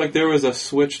she know like there was a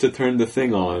switch to turn the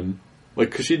thing on?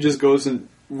 Like, cause she just goes and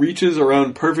reaches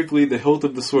around perfectly the hilt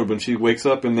of the sword when she wakes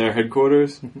up in their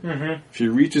headquarters. Mm-hmm. She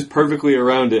reaches perfectly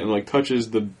around it and like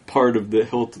touches the part of the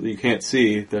hilt that you can't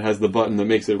see that has the button that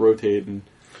makes it rotate and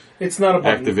It's not a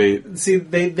button. activate. See,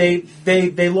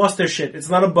 they lost their shit. It's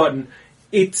not a button.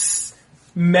 It's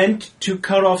meant to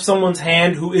cut off someone's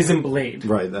hand who isn't Blade.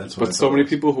 Right, that's what I But so thought many it was.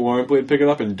 people who aren't Blade pick it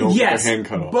up and don't Yes, get their hand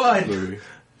cut off. but- Literally.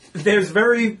 There's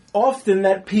very often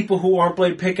that people who aren't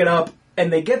Blade pick it up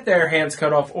and they get their hands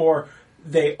cut off, or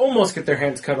they almost get their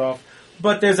hands cut off.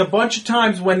 But there's a bunch of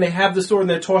times when they have the sword and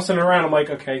they're tossing it around. I'm like,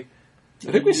 okay,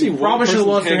 I think we see probably should have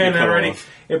lost their hand cut already. off.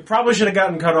 It probably should have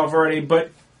gotten cut off already,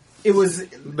 but it was use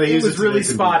really it to their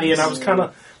spotty, and I convenience. was kind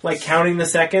of like counting the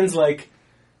seconds, like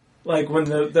when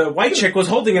the white chick was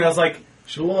holding it, I was like,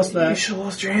 Should have lost you that. should have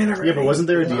lost your hand already. Yeah, but wasn't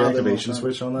there a No, they deactivation lost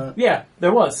switch on that? Yeah,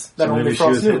 there was. That So only maybe she Frost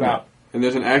was knew hidden. about. And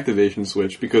there's an activation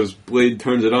switch because Blade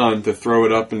turns it on to throw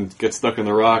it up and get stuck in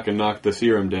the rock and knock the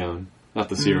serum down. Not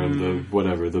the serum, the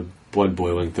whatever, the blood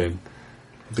boiling thing.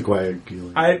 The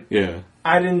coagulation. Yeah.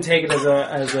 I didn't take it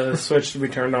as a switch to be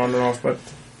turned on and off, but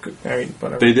I mean,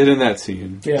 whatever. They did in that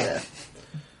scene. Yeah.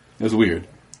 It was weird.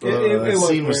 That was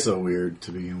scene was weird. so weird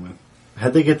to begin with.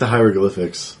 How'd they get the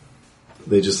hieroglyphics?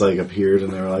 They just like appeared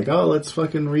and they were like, "Oh, let's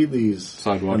fucking read these."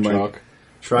 Sidewalk And, like, chalk.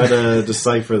 Try to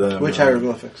decipher them. Which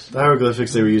hieroglyphics? The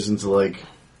hieroglyphics they were using to like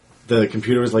the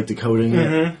computer was like decoding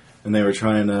it, and they were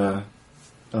trying to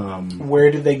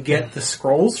Where did they get the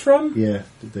scrolls from? Yeah,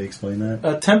 did they explain that?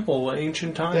 A temple,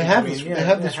 ancient times. They have they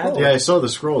have the scrolls. Yeah, I saw the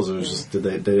scrolls. It was just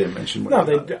they didn't mention what.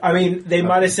 No, they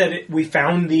might have said we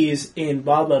found these in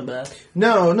blah blah blah.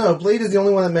 No. Blade is the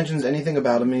only one that mentions anything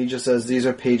about him, and he just says these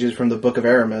are pages from the Book of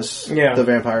Aramis, the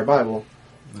Vampire Bible.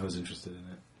 I was interested in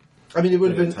it. I mean, it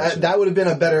would have been that would have been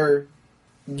a better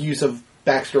use of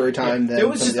backstory time than there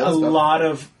was just a lot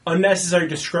of unnecessary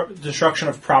destruction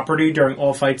of property during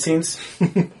all fight scenes.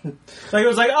 Like it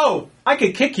was like, oh, I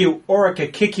could kick you, or I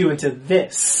could kick you into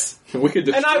this. We could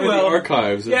destroy the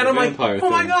archives. Yeah, and I'm like,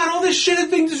 oh my god, all this shit is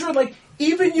being destroyed. Like,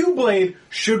 even you, Blade,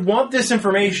 should want this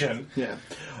information. Yeah.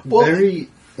 Well,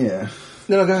 Yeah.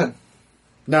 No, go ahead.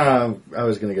 No, I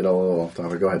was going to get a little off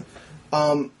topic. Go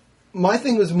ahead. My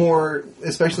thing was more,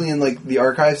 especially in like the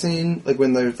archive scene, like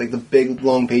when there's like the big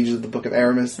long pages of the Book of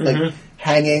Aramis, like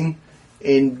hanging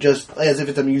in just as if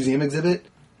it's a museum exhibit.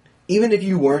 Even if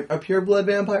you weren't a pure blood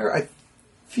vampire, I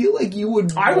feel like you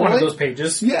would. I wanted those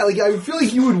pages. Yeah, like I feel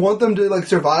like you would want them to like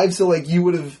survive. So like you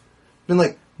would have been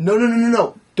like,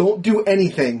 no, don't do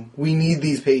anything. We need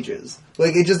these pages.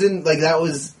 Like it just didn't. Like there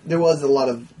was a lot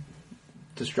of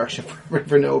destruction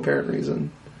for no apparent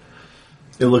reason.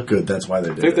 It looked good. That's why they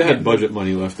did it. I think they had budget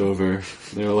money left over.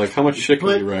 They were like, how much shit can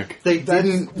we wreck? They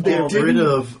didn't get rid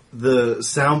of the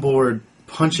soundboard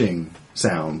punching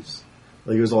sounds.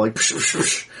 Like it was all like, psh, psh,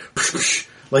 psh, psh, psh.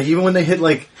 Like even when they hit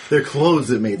like their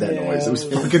clothes, it made that noise. It was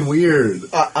fucking weird.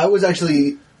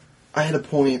 I had a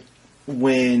point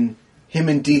when him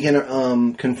and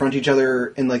Deacon confront each other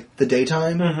in like the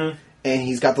daytime, and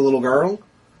he's got the little girl,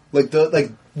 like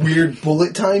the weird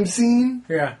bullet time scene.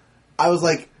 Yeah, I was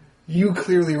like, you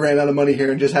clearly ran out of money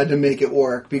here and just had to make it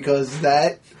work because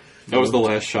that was the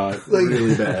last shot. Like,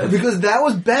 really bad. Because that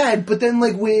was bad, but then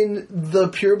like when the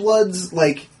purebloods,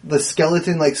 like the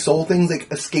skeleton, like soul things, like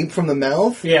escaped from the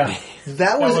mouth. Yeah,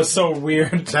 that was so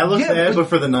weird. That looked bad, but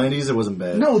for the 90s, it wasn't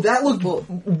bad. No, that looked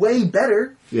way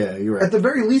better. Yeah, you're right. At the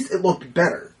very least, it looked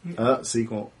better.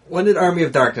 Sequel. When did Army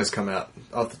of Darkness come out?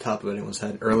 Off the top of anyone's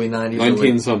head, early 90s.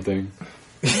 19-something.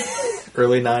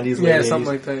 Early 90s, late 80s.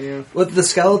 Something like that. Yeah. Well, the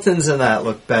skeletons in that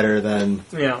look better than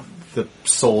the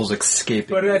souls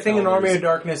escaping. But I think in Army of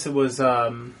Darkness it was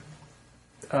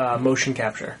motion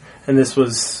capture, and this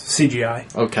was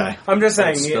CGI. Okay, I'm just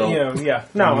saying,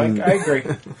 No, I agree.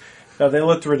 No, they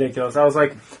looked ridiculous. I was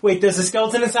like, wait, there's a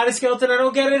skeleton inside a skeleton. I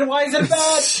don't get it. Why is it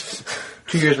bad?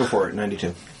 2 years before it,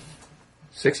 92.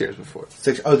 6 years before.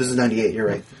 Oh, this is 98. You're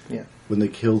right. Yeah. When they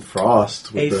killed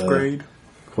Frost with 8th grade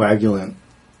coagulant,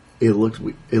 it looked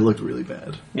really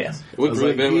bad. Yes. It looked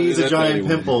really bad. He's a giant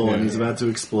pimple and he's about to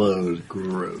explode.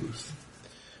 Gross.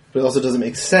 But it also doesn't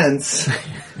make sense,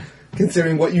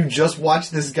 considering what you just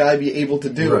watched this guy be able to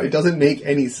do. Right. It doesn't make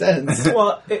any sense.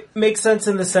 Well, it makes sense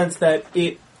in the sense that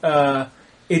it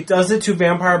does it to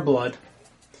vampire blood.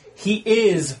 He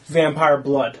is vampire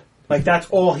blood. Like, that's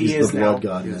all he is now.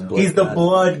 He's the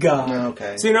blood god. Oh,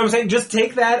 okay. So, you know what I'm saying? Just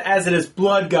take that as it is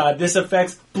blood god. This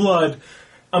affects blood.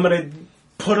 I'm going to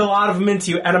put a lot of them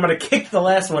into you, and I'm going to kick the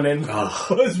last one in. It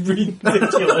was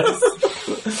ridiculous.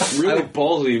 Really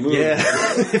ballsy move. Yeah.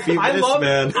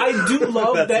 I do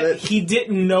love that he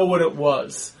didn't know what it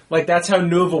was. Like, that's how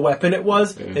new of a weapon it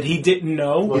was, that he didn't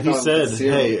know. Well, he said,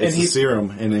 hey, it's a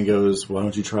serum, and then he goes, why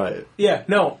don't you try it? Yeah,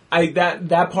 no,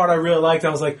 that part I really liked.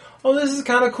 I was like, oh, this is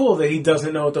kind of cool that he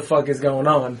doesn't know what the fuck is going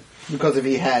on. Because if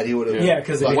he had, he would have... Yeah,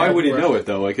 because... Why would he know it,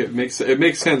 though? Like, it makes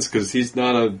sense, because he's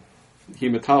not a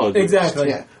hematologist. Exactly.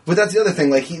 Yeah, but that's the other thing,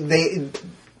 like,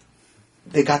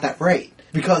 they got that right.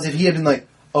 Because if he had been like,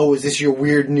 oh, is this your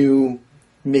weird new...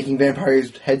 making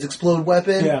vampires' heads explode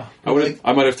weapon. Yeah,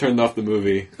 I might have turned off the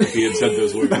movie if he had said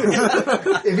those words.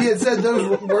 If he had said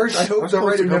those words, I hope the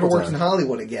writer never works in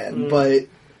Hollywood again. But you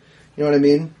know what I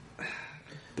mean.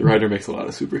 The writer makes a lot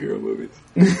of superhero movies.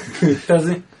 Does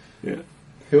he? Yeah.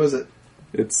 Who is it?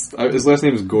 It's his last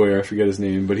name is Goyer. I forget his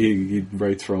name, but he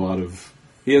writes for a lot of.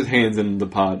 He has hands in the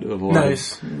pot of a lot of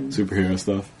superhero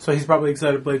stuff. So he's probably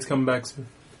excited Blade's coming back soon.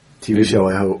 TV show,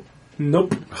 I hope.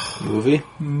 Nope.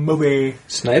 Movie.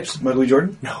 Snipes? Michael B.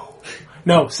 Jordan?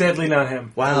 No, sadly not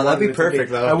him. Wow, that'd be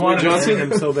perfect, though. I wanted to see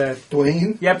him so bad.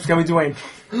 Dwayne? Yep, it's gonna be Dwayne.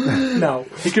 No.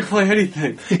 He could play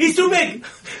anything. He's too big!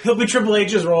 He'll be Triple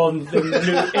H's role in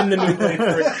the new Blade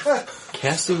 3.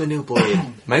 Casting the new Blade.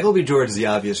 Michael B. Jordan's the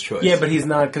obvious choice. Yeah, but he's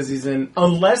not, because he's in...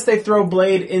 Unless they throw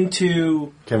Blade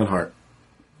into... Kevin Hart.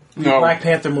 The Black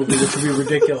Panther movie, which would be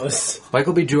ridiculous.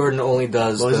 Michael B. Jordan only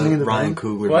does the Ryan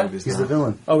Coogler movies. He's the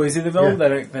villain. Oh, is he the villain?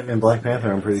 Yeah. In Black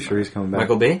Panther, I'm pretty sure he's coming back.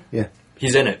 Michael B? Yeah.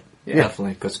 He's in it. Yeah.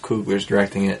 Definitely, because Coogler's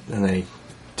directing it, and they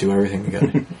do everything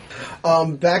together.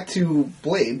 Back to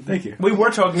Blade. Thank you. We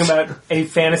were talking about a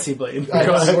fantasy Blade. I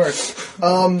Go ahead.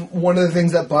 swear. One of the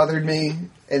things that bothered me,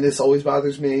 and this always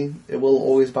bothers me, it will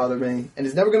always bother me, and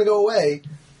it's never going to go away,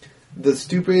 the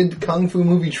stupid kung fu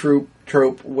movie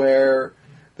trope where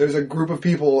there's a group of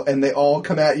people and they all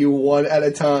come at you one at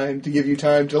a time to give you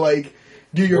time to, like,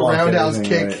 do your Block roundhouse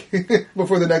everything, kick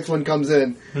before the next one comes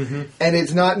in. Mm-hmm. And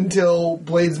it's not until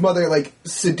Blade's mother, like,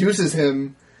 seduces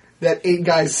him that 8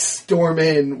 guys storm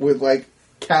in with, like,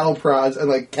 cattle prods and,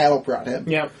 like, cattle prod him.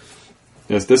 Yeah.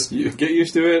 Yes, this you get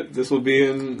used to it. This will be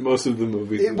in most of the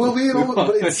movies. It will be in all,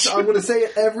 but it's, I'm going to say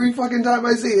it every fucking time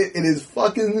I see it. It is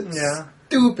fucking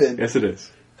stupid. Yes, it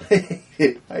is. I hate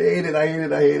it. I hate it. I hate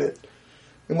it. I hate it.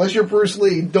 Unless you're Bruce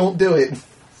Lee, don't do it.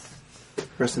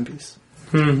 Rest in peace.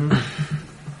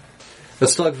 The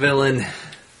slug villain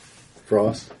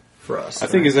Frost. for us. I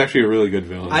think he's actually a really good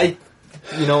villain.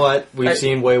 You know what? We've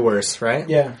seen way worse, right?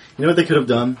 Yeah. You know what they could have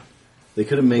done? They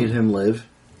could have made him live,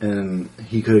 and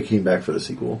he could have came back for the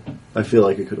sequel. I feel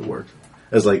like it could have worked.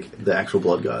 As, like, the actual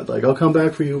blood god. Like, I'll come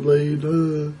back for you, Blade.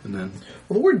 And then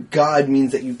Well, the word God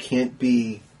means that you can't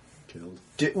be... killed.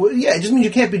 Well, yeah, it just means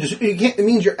you can't be... it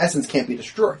means your essence can't be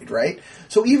destroyed, right?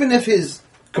 So even if his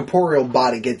corporeal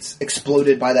body gets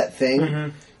exploded by that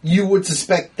thing, you would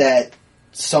suspect that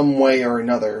some way or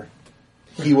another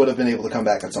he would have been able to come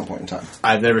back at some point in time.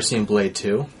 I've never seen Blade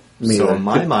 2. Me So either. in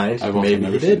my mind, I've also maybe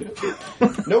never he seen did.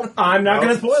 it. Nope. I'm not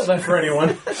going to spoil that for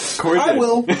anyone. Corey I did.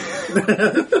 will.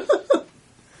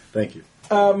 Thank you.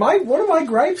 One of my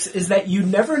gripes is that you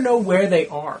never know where they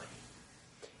are.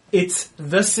 It's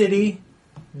the city,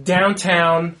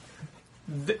 downtown,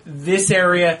 this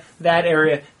area, that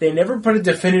area. They never put a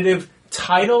definitive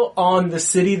title on the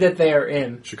city that they are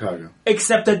in, Chicago.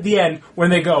 except at the end when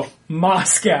they go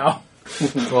Moscow.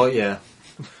 Well, yeah.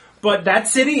 But that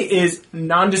city is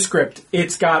nondescript.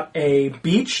 It's got a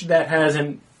beach that has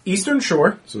an eastern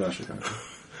shore. So not Chicago.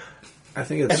 I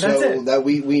think And it's... that's So it. that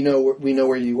we know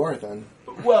where you are then.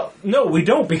 Well, no, we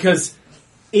don't, because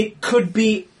it could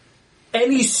be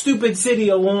any stupid city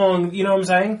along, you know what I'm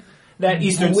saying? That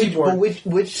eastern seaboard. But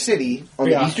which city on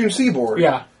Yeah. the eastern seaboard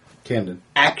Yeah. Camden.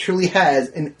 actually has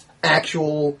an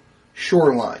actual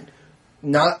shoreline?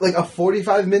 Not like a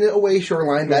 45-minute away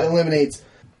shoreline. That eliminates,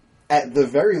 at the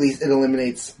very least, it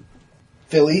eliminates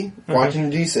Philly,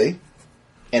 Washington, D.C.,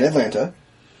 and Atlanta.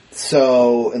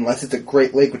 So, unless it's a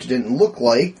Great Lake, which it didn't look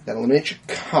like, that eliminates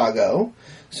Chicago.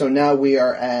 So now we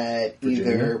are at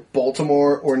either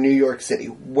Baltimore or New York City.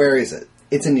 Where is it?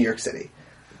 It's in New York City.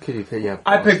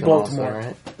 I picked Baltimore.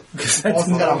 Right? That's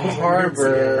Boston's got a not-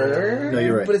 harbor. No,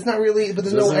 you're right. But it's not really. But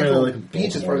there's no Doesn't really actual look like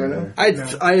beach as far as I know.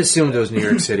 Baltimore I assumed it was New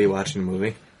York City watching the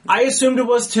movie. I assumed it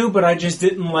was too, but I just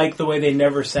didn't like the way they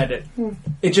never said it.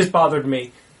 It just bothered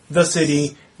me. The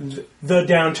city, the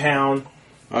downtown.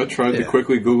 I tried to Yeah.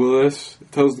 quickly Google this.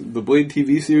 It tells the Blade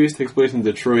TV series takes place in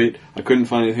Detroit. I couldn't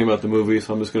find anything about the movie,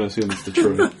 so I'm just going to assume it's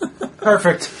Detroit.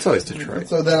 Perfect. It's always Detroit.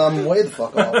 So then I'm way the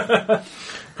fuck off.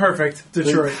 Perfect.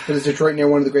 Detroit. But is Detroit near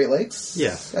one of the Great Lakes?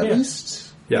 Yeah. At Yeah.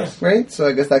 least? Yeah. Right? So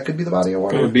I guess that could be the body of It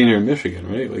water. would be near Michigan,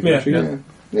 right? Like Yeah. Michigan.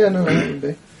 Yeah, no, that would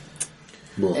be.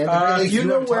 Well, And the Great Lakes You do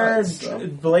know have where tides, so.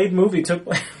 Blade movie took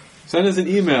place? Send us an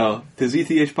email to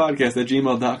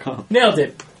zthpodcast@gmail.com. Nailed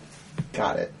it.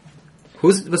 Got it.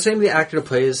 What's the name of the actor that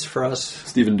plays for us?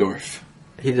 Stephen Dorff.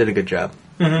 He did a good job.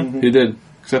 He did.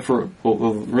 Except for, well,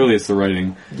 really it's the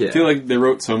writing. Yeah. I feel like they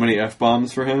wrote so many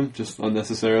F-bombs for him, just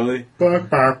unnecessarily.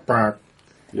 Yeah.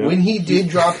 When he did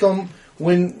drop them,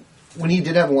 when he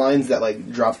did have lines that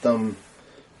like dropped them,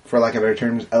 for lack of better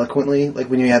terms, eloquently, like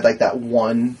when you had like that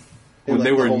one. in, When like, they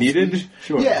the were whole needed? speech.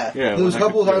 Sure. Yeah, Yeah, there was a when I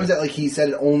couple of could- times that like he said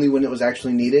it only when it was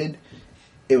actually needed.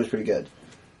 It was pretty good.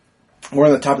 We're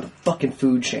on the top of the fucking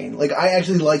food chain. Like I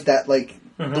actually like that. Like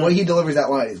the way he delivers that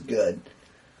line is good.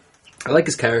 I like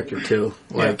his character, too.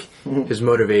 Like, his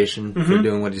motivation for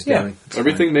doing what he's Yeah. doing. It's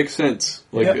Everything makes sense.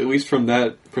 Like, Yep. at least from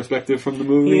that perspective from the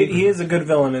movie. He is a good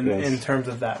villain Yes. in terms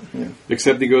of that.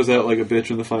 Except he goes out like a bitch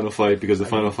in the final fight because the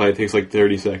final fight takes like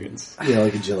 30 seconds. yeah,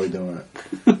 like a jelly donut.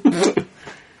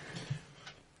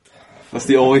 That's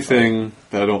the only thing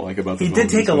that I don't like about the He movie. did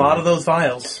take a lot of those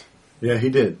vials. Yeah, he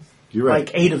did. You're right.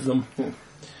 Like 8 of them. fine.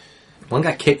 One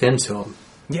got kicked into him.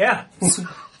 Yeah.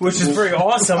 Which is very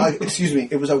awesome. Excuse me.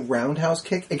 It was a roundhouse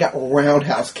kick. It got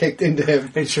roundhouse kicked into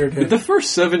him. It sure Did did. the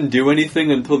first 7 do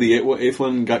anything until the eighth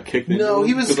one got kicked into No, him?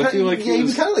 he was. 'Cause I feel like he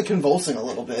was kind of like convulsing a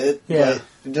little bit. Yeah. but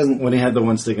it doesn't. When he had the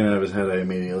one sticking out of his head, I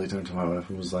immediately turned to my wife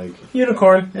and was like,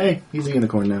 Unicorn. hey, he's a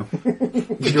unicorn now.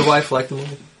 Did your wife like the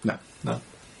movie? No. No.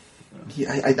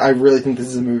 I really think this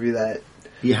is a movie that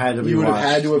You had to be you would have watched,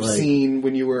 had to have like, seen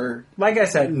when you were Like I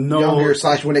said, younger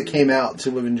 / when it came out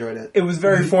to have enjoyed it. it was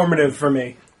very formative for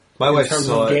me My in wife terms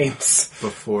saw of it games.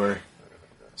 before,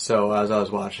 so as I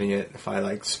was watching it, if I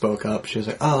like spoke up, she was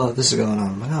like, "Oh, this is going on."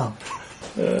 I'm like,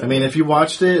 "Oh." I mean, if you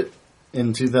watched it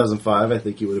in 2005, I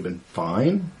think you would have been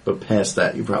fine. But past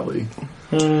that, you probably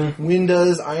When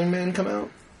does Iron Man come out?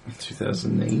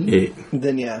 2008.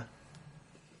 Then yeah.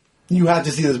 You have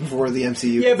to see this before the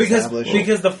MCU Yeah, is because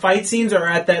established. the fight scenes are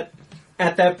at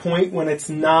that point when it's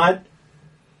not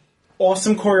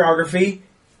awesome choreography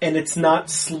and it's not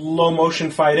slow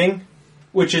motion fighting,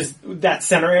 which is that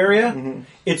center area. Mm-hmm.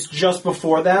 It's just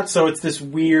before that, so it's this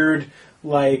weird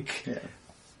like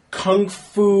kung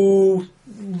fu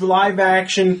live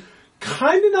action,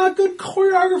 kind of not good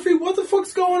choreography. What the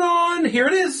fuck's going on? Here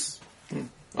it is.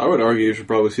 I would argue you should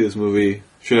probably see this movie.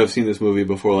 Should have seen this movie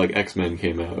before like X-Men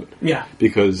came out Yeah.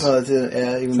 because Oh, that's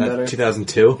even better.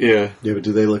 2002. yeah, Yeah, but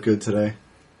do they look good today?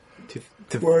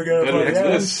 better than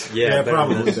this. Yeah,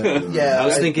 better than this. Definitely. Yeah, I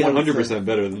was thinking 100%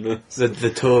 better than this. The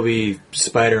Toby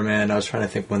Spider-Man. I was trying to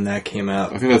think when that came I out.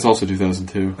 think that's also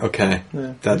 2002. Okay,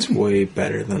 Yeah. that's way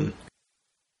better than.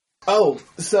 Oh,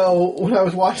 so when I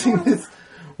was watching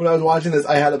this,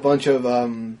 I had a bunch of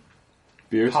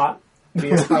Beers. Hot.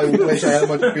 Beer. I wish I had a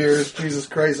bunch of beers. Jesus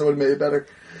Christ, that would have made it better.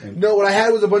 No, what I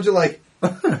had was a bunch of like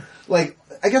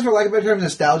I guess for lack of a better term,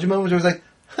 nostalgia moments. Where I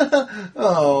was like,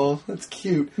 oh, that's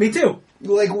cute. Me too.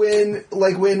 Like when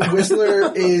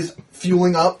Whistler is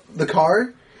fueling up the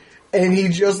car, and he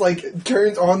just like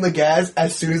turns on the gas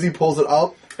as soon as he pulls it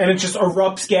up. And it just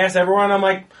erupts gas everywhere, and I'm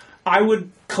like, I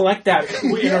would collect that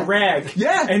in Yeah. a rag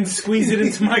Yeah. and squeeze it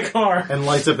into my car. And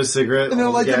lights up a cigarette. And then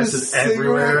all lights the up a gas is cigarette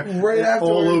everywhere. right and all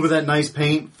afterwards. over that nice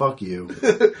paint. Fuck you.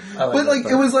 But like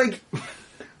it was like,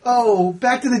 oh,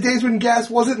 back to the days when gas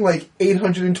wasn't like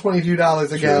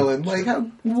 $822 a gallon. Like how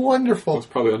wonderful! It's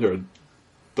probably under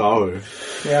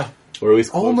 $1, Yeah. or at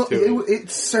least close Almost, to it.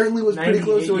 it certainly was pretty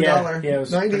close to $1. Yeah, it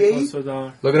was pretty close 98, to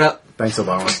 $1. Look it up. Thanks,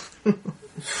 Obama.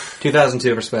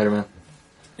 2002 for Spider-Man.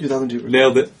 2002.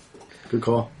 Nailed it. Good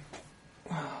call.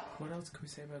 What else can we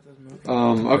say about this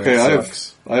movie? Okay, That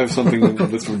sucks. I have something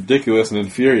that's ridiculous and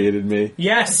infuriated me.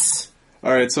 Yes!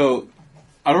 Alright, so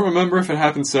I don't remember if it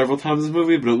happened several times in this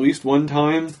movie, but at least one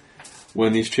time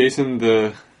when he's chasing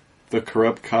the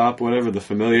corrupt cop, whatever, the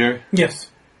familiar, Yes.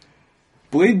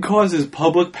 Blade causes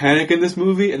public panic in this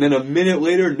movie, and then a minute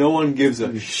later, no one gives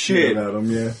a shit. About him,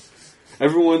 yeah.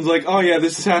 Everyone's like, "Oh yeah,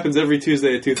 this happens every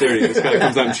Tuesday at 2:30." This guy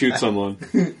comes out and shoots someone.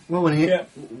 Well,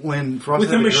 when Frost With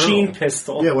had a the machine girl,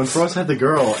 pistol. Yeah, when Frost had the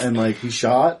girl and like he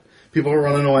shot, people were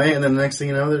running away, and then the next thing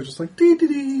you know, they're just like dee dee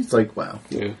dee. It's like wow,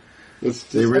 Yeah,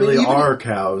 they really even- are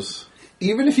cows.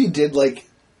 Even if he did like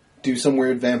do some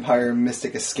weird vampire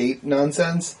mystic escape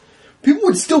nonsense, people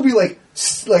would still be like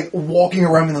walking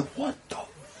around and like, what the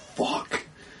fuck?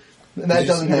 And that Did you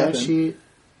doesn't see that happen. shit?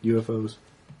 UFOs.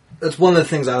 That's one of the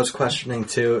things I was questioning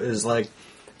too. Is like,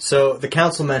 so the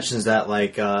council mentions that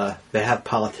like they have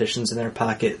politicians in their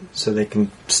pocket so they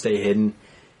can stay hidden.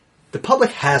 The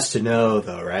public has to know,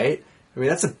 though, right? I mean,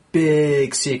 that's a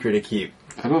big secret to keep.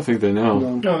 I don't think they know.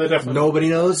 No, they definitely. Nobody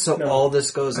knows, so No. all this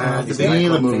goes on. At the these beginning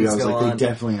of the nightclub movie, I things was go like, on. they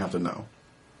definitely have to know.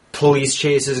 Police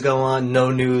chases go on.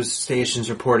 No news stations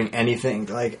reporting anything.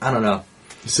 Like, I don't know.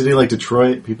 A city like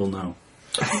Detroit, people know.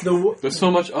 There's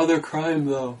so much other crime,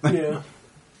 though. Yeah.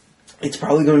 It's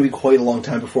probably going to be quite a long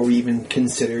time before we even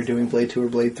consider doing Blade 2 or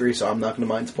Blade 3, so I'm not going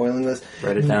to mind spoiling this.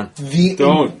 Write it down.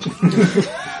 Don't.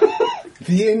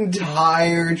 The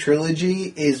entire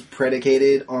trilogy is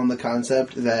predicated on the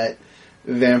concept that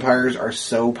vampires are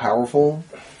so powerful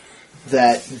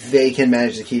that they can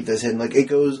manage to keep this hidden. Like, it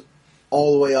goes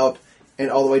all the way up and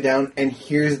all the way down, and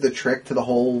here's the trick to the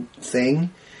whole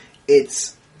thing.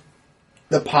 It's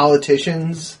the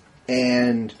politicians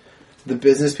and the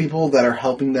business people that are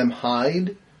helping them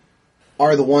hide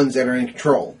are the ones that are in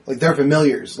control. Like, they're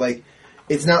familiars. Like,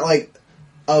 it's not like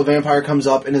a vampire comes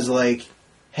up and is like,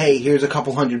 hey, here's a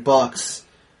couple $100.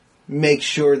 Make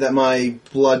sure that my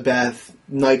bloodbath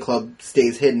nightclub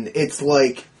stays hidden. It's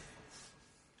like,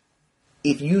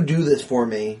 if you do this for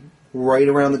me, right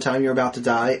around the time you're about to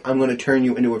die, I'm going to turn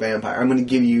you into a vampire. I'm going to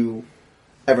give you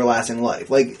everlasting life.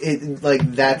 Like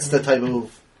that's the type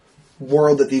of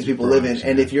world that these people live in.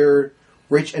 And if you're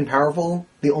rich and powerful,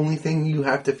 the only thing you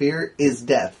have to fear is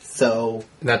death. So,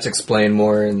 That's explained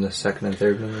more in the second and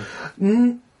third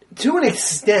movie. to an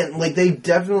extent, like, they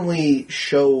definitely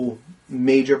show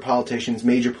major politicians,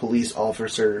 major police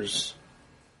officers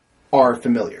are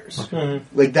familiars.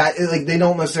 Like that, like, they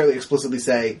don't necessarily explicitly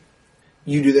say,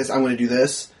 you do this, I'm going to do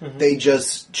this. They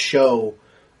just show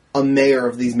a mayor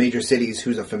of these major cities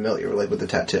who's a familiar, like with the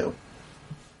tattoo.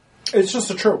 It's just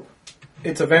a trope.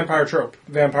 It's a vampire trope.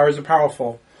 Vampires are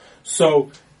powerful.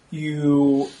 So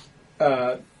you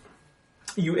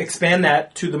expand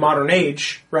that to the modern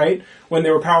age, right? When they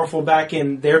were powerful back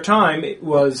in their time, it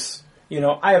was,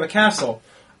 I have a castle.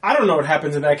 I don't know what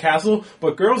happens in that castle,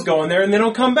 but girls go in there and they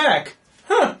don't come back.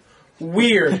 Huh.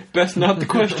 Weird. Best not to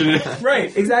question it.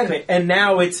 Right, exactly. And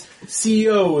now it's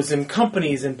CEOs and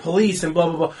companies and police and blah,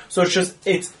 blah, blah. So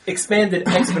it's expanded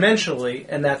exponentially,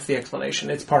 and that's the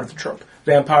explanation. It's part of the trope.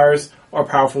 Vampires are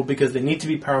powerful because they need to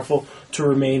be powerful to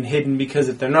remain hidden, because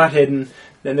if they're not hidden,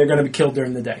 then they're going to be killed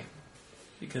during the day.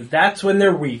 Because that's when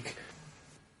they're weak.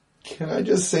 Can I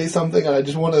just say something? I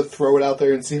just want to throw it out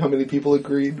there and see how many people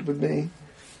agreed with me.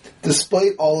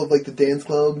 Despite all of the dance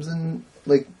clubs and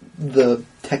the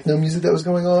techno music that was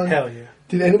going on, Hell yeah.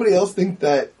 did anybody else think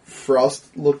that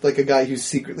Frost looked like a guy who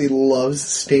secretly loves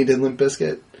Stained and Limp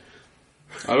Bizkit?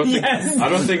 I don't Yes.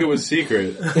 think it was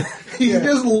secret. He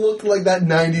just looked like that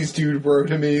 90s dude, bro,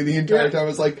 to me the entire time. I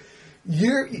was like,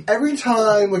 every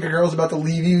time a girl's about to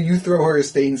leave you, you throw her a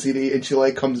Stain CD and she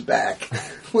comes back.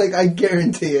 I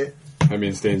guarantee it. I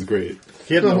mean, Stain's great.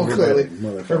 He had No, no clearly.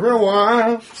 motherfucker. For a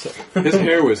while. His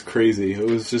hair was crazy. It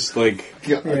was just Yeah,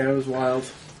 it was wild.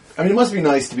 I mean, it must be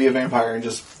nice to be a vampire and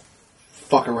just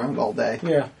fuck around all day.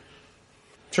 Yeah.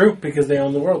 True, because they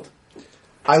own the world.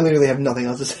 I literally have nothing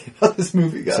else to say about this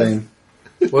movie, guys. Same.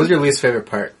 What was your least favorite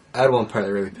part? I had one part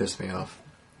that really pissed me off.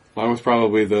 Mine was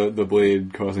probably the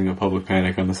Blade causing a public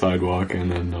panic on the sidewalk and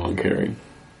then no one caring.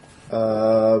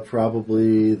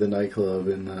 Probably the nightclub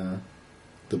in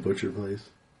the butcher place.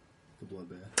 The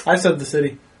bloodbath. I said the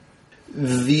city.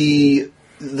 The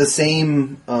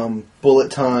same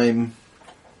bullet time,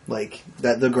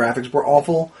 that the graphics were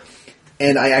awful,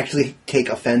 and I actually take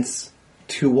offense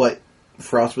to what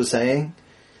Frost was saying.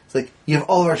 It's you have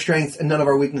all of our strengths and none of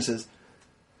our weaknesses.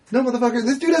 No, motherfucker,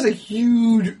 this dude has a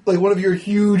huge, one of your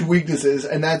huge weaknesses,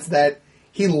 and that's that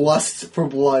he lusts for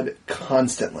blood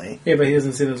constantly. Yeah, but he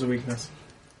doesn't see that as a weakness.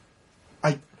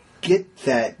 I get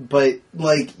that, but,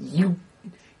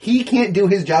 he can't do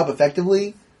his job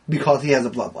effectively because he has a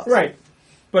bloodlust. Right.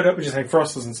 But I'm just saying,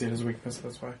 Frost doesn't see it as a weakness,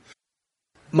 that's why.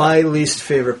 My least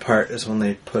favorite part is when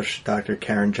they push Dr.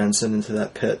 Karen Jensen into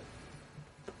that pit.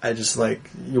 I just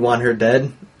you want her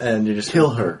dead, and you just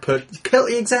Kill her. Kill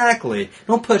exactly.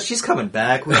 Don't push. She's coming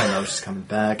back. We don't know she's coming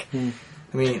back. I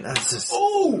mean, that's just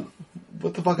Oh!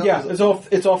 What the fuck else Yeah, is it?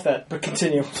 it's off that, but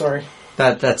continue, sorry.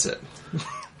 that's it.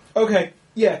 Okay,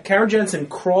 yeah, Karen Jensen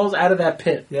crawls out of that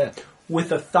pit Yeah.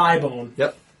 with a thigh bone.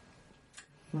 Yep.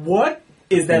 What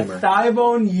is that Humor. thigh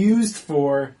bone used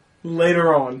for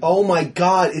later on? Oh my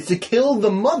god, it's to kill the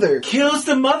mother! Kills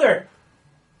the mother!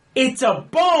 It's a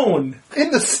bone!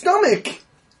 In the stomach!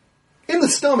 In the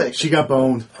stomach! She got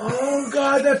boned. Oh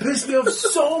god, that pissed me off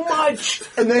so much!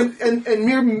 And then, and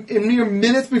mere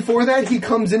minutes before that, he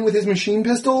comes in with his machine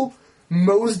pistol,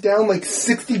 mows down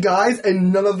 60 guys,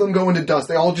 and none of them go into dust.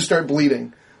 They all just start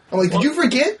bleeding. I'm like, did you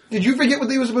forget? Did you forget what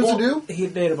they were supposed to do?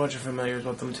 They had a bunch of familiars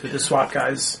with them too, the SWAT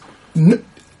guys. No,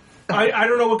 I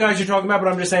don't know what guys you're talking about,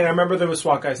 but I'm just saying I remember there was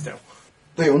SWAT guys too.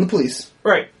 they own the police.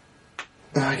 Right.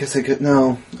 I guess I could.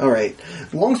 No. Alright.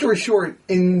 Long story short,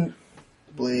 in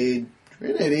Blade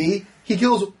Trinity, he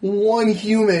kills one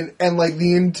human, and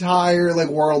the entire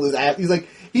world is at. He's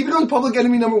he becomes public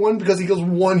enemy number one because he kills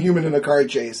one human in a car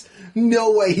chase.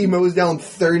 No way he mows down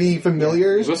 30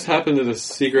 familiars. This happened at a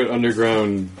secret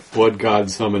underground blood god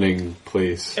summoning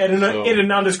place. In a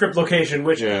nondescript location,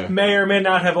 which Yeah. may or may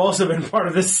not have also been part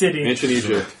of the city. Ancient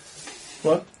Egypt.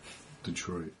 What?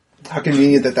 Detroit. How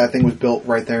convenient that thing was built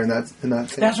right there in that.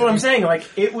 That's what I'm saying.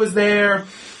 It was there.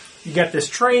 You got this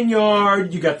train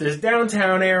yard. You got this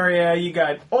downtown area. You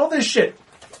got all this shit.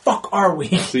 Fuck are we?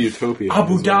 It's the Utopia.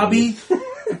 Abu Dhabi?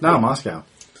 No, Moscow.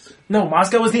 No,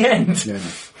 Moscow was the end. Yeah.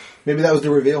 Maybe that was the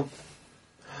reveal.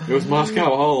 It was Moscow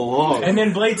all along. And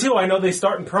then Blade 2, I know they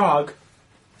start in Prague.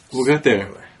 We'll get there.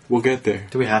 We'll get there.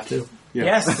 Do we have to? Yeah.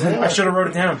 Yes, I should have wrote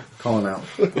it down. Calling out.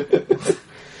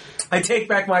 I take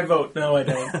back my vote. No, I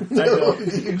don't. I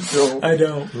don't. You don't. I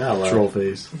don't. Not allowed. Troll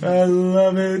face. I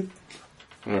love it.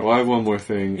 Alright, well, I have one more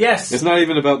thing. Yes. It's not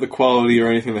even about the quality or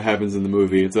anything that happens in the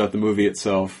movie. It's about the movie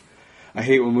itself. I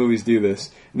hate when movies do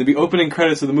this. In the opening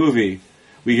credits of the movie,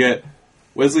 we get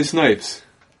Wesley Snipes,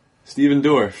 Steven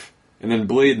Dorff, and then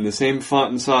Blade in the same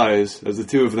font and size as the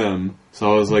two of them.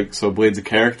 So I was like, so Blade's a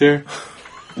character?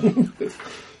 If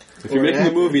you're Or an making a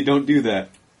actor. movie, don't do that.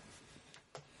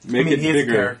 Make it he is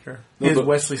bigger. a character. No, He is but-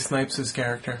 Wesley Snipes'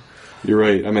 character. You're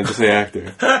right. I meant to say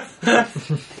actor.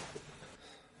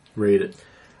 Rate it. Don't it.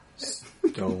 You guys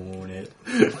good? Yeah, I think so. Good. I think so. Alright, well, I have one more thing. Yes. It's not even about the quality or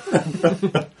anything that happens in the movie. It's about the movie itself. I hate when movies do this. In the opening credits of the movie, we get Wesley Snipes, Steven Dorff, and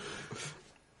then Blade in the same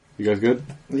font and size as the two of them. So I was like, so Blade's a character? If you're making a movie, don't do that. Make it bigger. He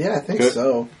is a character. Rate it. Yeah, I think Good.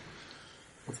 so.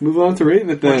 Let's move on to rating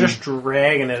it We're then. just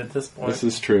dragging it at this point. This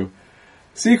is true.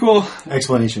 Sequel.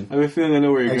 Explanation. I have a feeling I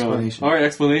know where you're going. Explanation. All right,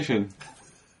 explanation.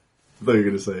 I thought you were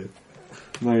going to say it.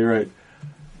 No, you're right.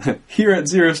 Here at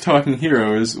Zero's Talking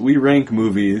Heroes, we rank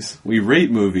movies, we rate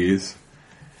movies,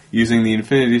 using the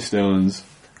Infinity Stones.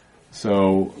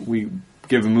 So we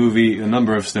give a movie a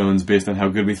number of stones based on how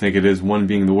good we think it is, 1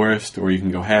 being the worst, or you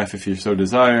can go half if you so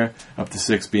desire, up to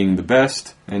 6 being the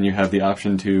best, and you have the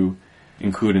option to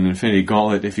include an Infinity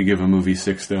Gauntlet if you give a movie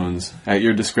 6 stones, at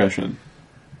your discretion.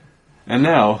 And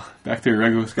now, back to your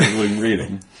regular scheduling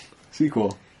rating.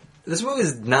 Sequel. This movie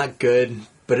is not good,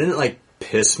 but it didn't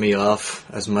piss me off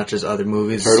as much as other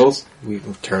movies. Turtles?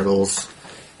 Turtles.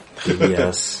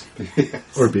 BBS.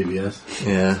 Or BBS.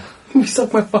 Yeah. You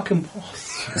suck my fucking balls.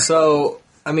 So,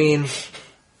 I mean,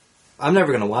 I'm never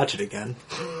going to watch it again.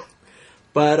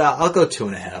 But I'll go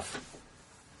 2.5.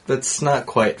 That's not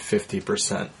quite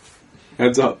 50%.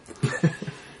 Heads up.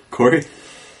 Corey?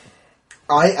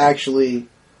 I actually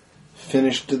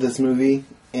finished this movie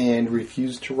and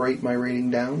refused to write my rating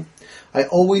down. I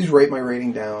always write my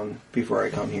rating down before I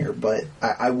come here, but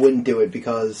I wouldn't do it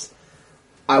because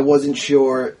I wasn't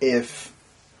sure if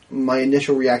my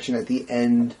initial reaction at the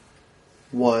end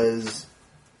was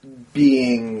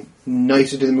being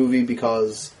nicer to the movie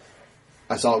because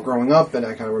I saw it growing up and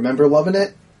I kind of remember loving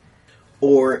it,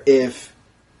 or if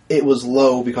it was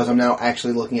low because I'm now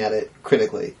actually looking at it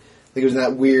critically. It was in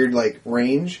that weird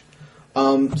range.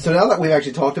 So now that we've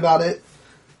actually talked about it,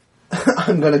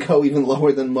 I'm going to go even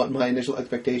lower than what my initial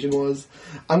expectation was.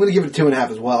 I'm going to give it a 2.5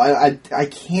 as well. I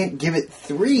can't give it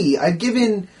 3. I've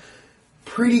given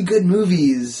pretty good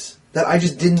movies that I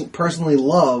just didn't personally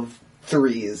love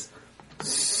 3s.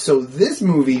 So this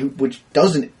movie, which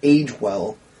doesn't age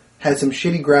well, has some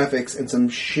shitty graphics and some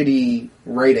shitty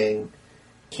writing,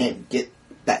 can't get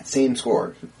that same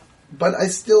score. But I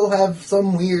still have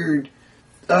some weird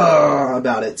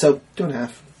about it. So 2.5.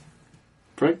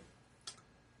 Frank?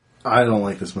 I don't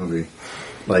like this movie.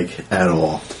 At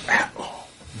all.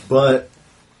 But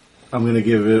I'm going to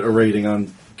give it a rating on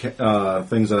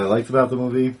things that I liked about the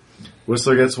movie.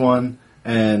 Whistler gets 1,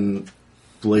 and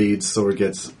Blade's sword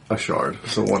gets a shard.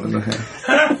 So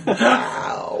 1.5.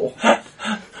 Wow.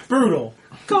 Brutal.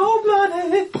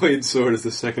 Cold-blooded. Blade Sword is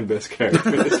the second best character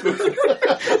in this movie.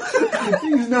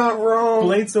 He's not wrong.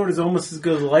 Blade sword is almost as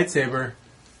good as a lightsaber.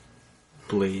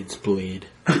 Blades bleed.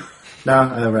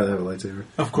 Nah, I'd rather have a lightsaber.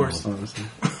 Of course. Honestly.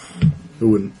 Who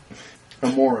wouldn't? A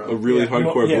moron. A really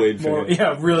hardcore Blade fan.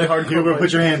 Yeah, really hardcore. Huber, Blade.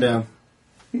 put your hand down.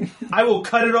 I will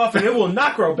cut it off and it will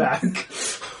not grow back.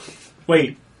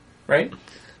 Wait, right?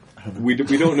 We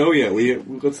don't know yet.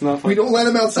 Let's not. We don't let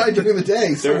him outside during the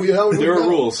day, so we don't there are know.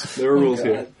 rules. There are rules God.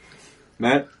 here.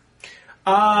 Matt?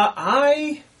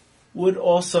 I would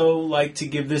also like to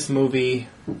give this movie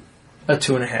a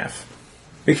 2.5.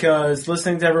 Because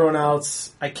listening to everyone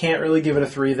else, I can't really give it a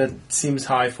 3. That seems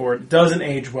high for it. It doesn't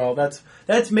age well.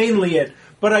 That's mainly it.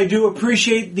 But I do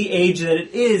appreciate the age that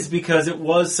it is because it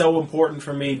was so important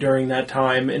for me during that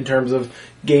time in terms of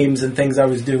games and things I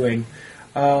was doing.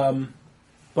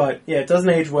 But yeah, it doesn't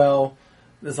age well.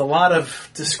 There's a lot of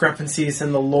discrepancies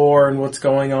in the lore and what's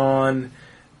going on.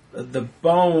 The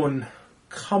bone.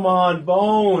 Come on,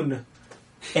 bone!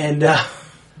 And I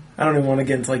don't even want to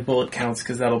get into bullet counts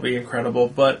because that'll be incredible.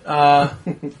 But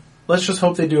let's just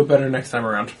hope they do it better next time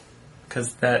around.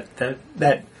 Because that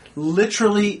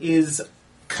literally is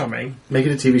coming. Make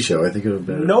it a TV show. I think it would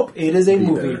be better. Nope, it is a Be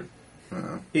movie. better.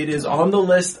 It is on the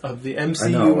list of the MCU I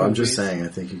know. movies. I'm just saying. I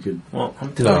think you could. Well,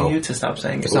 I'm telling No. you to stop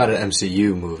saying It's it. not an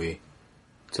MCU movie.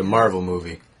 It's a Marvel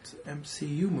movie. It's an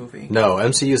MCU movie. No,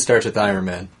 MCU starts with Iron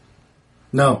Man.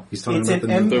 No, he's talking It's about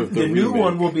an the the new remake.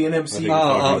 one will be an I MCU. think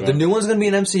talking about. The new one's going to be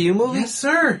an MCU movie? Yes,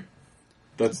 sir.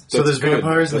 That's So there's good.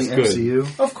 vampires in the That's good.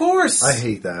 MCU. Of course. I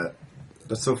hate that.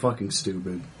 That's so fucking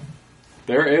stupid.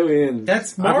 They're aliens.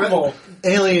 That's Marvel.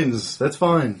 Aliens. That's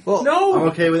fine. Well, I'm No.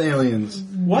 okay with aliens.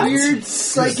 What? Weird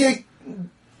psychic.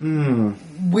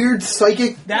 Weird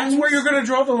psychic. That's where you're going to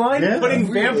draw the line? Yeah, Putting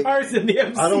really. vampires in the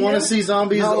MCU? I don't want to see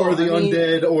zombies No, or the I mean-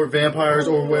 undead or vampires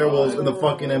or werewolves in the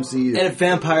fucking MCU. and if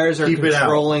vampires are Keep it out.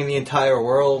 controlling the entire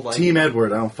world, Team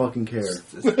Edward. I don't fucking care.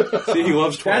 See, he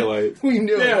loves Twilight. We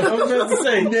knew Yeah, it. I was about to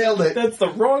say. Nailed it. That's the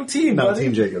wrong team, No, buddy.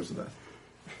 Team Jacob's the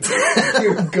best.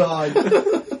 Dear God.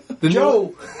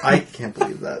 Joe, I can't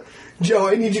believe that. Joe,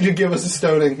 I need you to give us a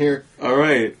stoning here. All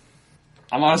right.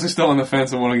 I'm honestly still on the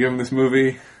fence on what I'm giving this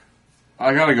movie.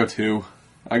 I gotta go 2.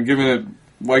 I'm giving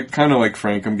it, kind of like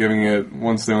Frank, I'm giving it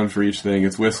 1 stone for each thing.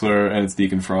 It's Whistler and it's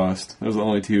Deacon Frost. Those are the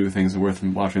only 2 things worth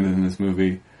watching in this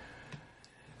movie.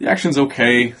 The action's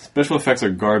okay. Special effects are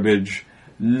garbage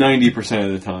 90%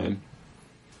 of the time.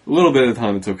 A little bit of the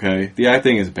time it's okay. The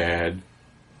acting is bad.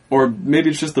 Or maybe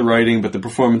it's just the writing, but the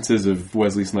performances of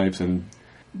Wesley Snipes and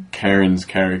Karen's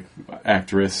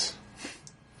actress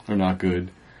are not good.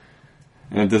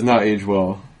 And it does not age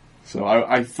well. So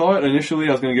I thought initially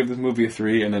I was going to give this movie a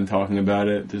 3, and then talking about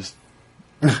it, there's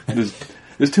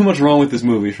too much wrong with this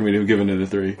movie for me to have given it a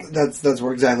 3. That's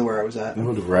exactly where I was at. I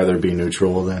would rather be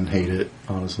neutral than hate it,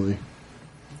 honestly.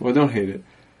 Well, don't hate it.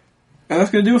 And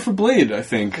that's going to do it for Blade, I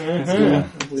think.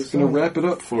 Mm-hmm. It's going to wrap it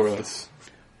up for us.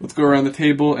 Let's go around the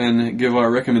table and give our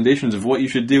recommendations of what you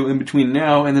should do in between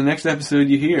now and the next episode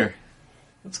you hear.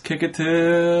 Let's kick it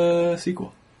to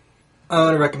sequel. I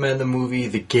want to recommend the movie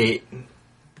The Gate,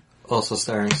 also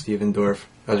starring Steven Dorff.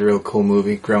 That was a real cool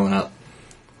movie growing up.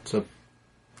 It's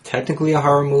technically a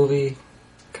horror movie,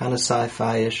 kind of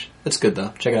sci-fi-ish. It's good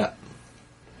though. Check it out.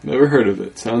 Never heard of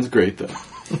it. Sounds great though.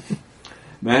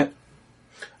 Matt?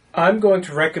 I'm going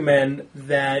to recommend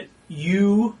that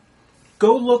you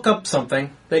go look up something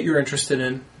that you're interested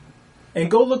in, and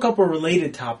go look up a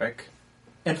related topic,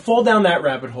 and fall down that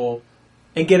rabbit hole,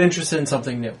 and get interested in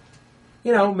something new.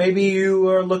 You know, maybe you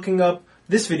are looking up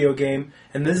this video game,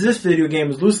 and this video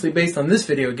game is loosely based on this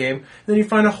video game, and then you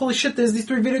find out, holy shit, there's these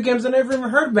 3 video games I never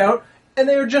even heard about, and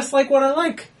they are just like what I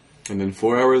like. And then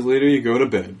 4 hours later you go to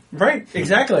bed. Right,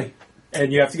 exactly.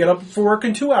 And you have to get up for work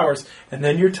in 2 hours, and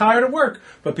then you're tired of work.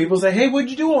 But people say, hey, what'd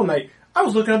you do all night? I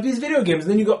was looking up these video games.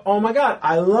 And then you go, oh my god,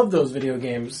 I love those video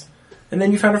games. And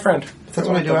then you found a friend. That's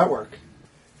what I do at work.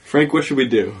 Frank, what should we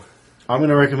do? I'm going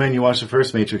to recommend you watch the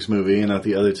first Matrix movie and not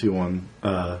the other two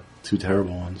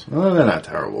terrible ones. Well, they're not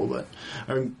terrible, but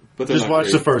But they're just not watch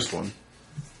great. the first one.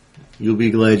 You'll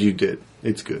be glad you did.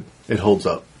 It's good. It holds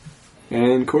up.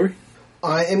 And Corey?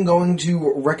 I am going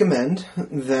to recommend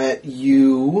that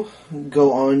you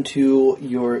go on to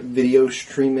your video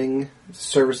streaming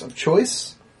service of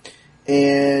choice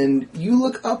and you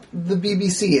look up the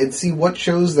BBC and see what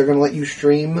shows they're going to let you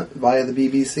stream via the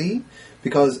BBC,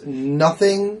 because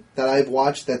nothing that I've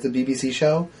watched that's a BBC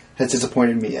show has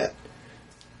disappointed me yet.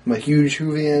 I'm a huge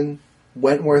Whovian.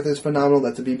 Wentworth is phenomenal.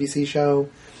 That's a BBC show.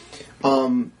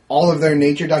 All of their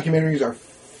nature documentaries are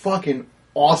fucking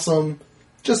awesome.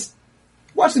 Just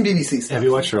watch some BBC stuff. Have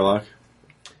you watched Sherlock?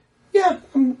 Yeah,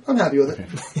 I'm happy with it.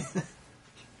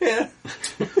 Yeah.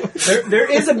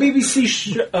 There is a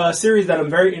BBC series that I'm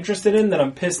very interested in that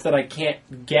I'm pissed that I can't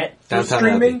get through Downton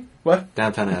streaming. Abbey. What?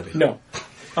 Downton Abbey. No.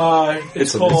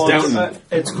 It's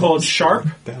called Sharp.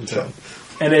 Downtown.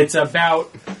 And it's about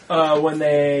when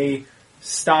they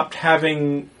stopped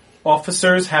having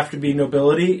officers have to be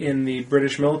nobility in the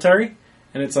British military.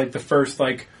 And it's like the first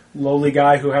like lowly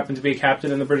guy who happened to be a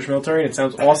captain in the British military. And it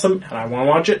sounds awesome, and I want to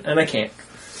watch it, and I can't.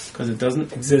 Because it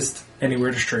doesn't exist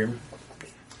anywhere to stream.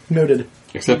 Noted.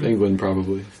 Except England,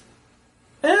 probably.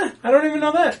 I don't even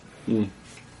know that.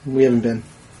 We haven't been.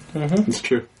 It's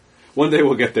true. One day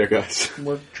we'll get there, guys.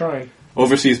 We're trying.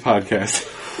 Overseas podcast.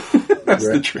 That's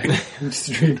the trick.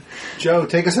 Joe,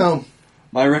 take us home.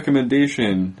 My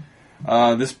recommendation,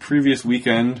 this previous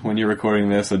weekend, when you're recording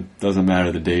this, it doesn't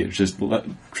matter the date,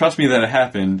 trust me that it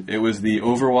happened. It was the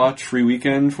Overwatch free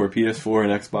weekend for PS4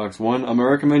 and Xbox One. I'm going to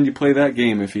recommend you play that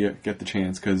game if you get the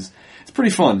chance, because it's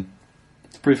pretty fun.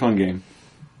 It's a pretty fun game.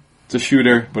 It's a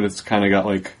shooter, but it's kind of got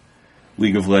like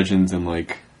League of Legends and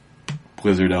like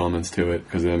Blizzard elements to it,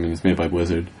 because I mean it's made by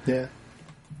Blizzard. Yeah.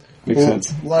 Makes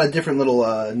sense. A lot of different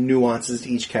little nuances to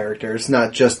each character. It's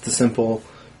not just the simple,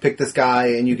 pick this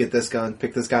guy and you get this gun,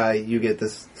 pick this guy, you get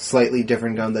this slightly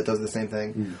different gun that does the same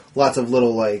thing. Lots of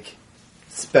little, like,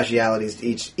 specialities to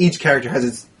each. Each character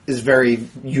is very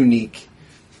unique.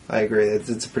 I agree.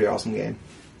 It's a pretty awesome game.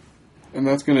 And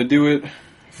that's going to do it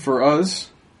for us.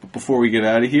 But before we get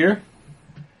out of here,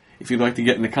 if you'd like to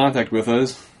get into contact with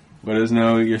us, let us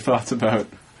know your thoughts about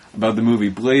the movie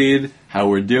Blade, how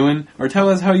we're doing, or tell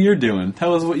us how you're doing.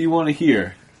 Tell us what you want to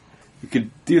hear. You could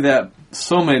do that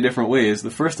so many different ways, the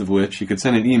first of which, you could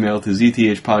send an email to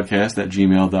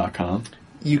zthpodcast@gmail.com.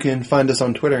 You can find us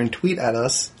on Twitter and tweet at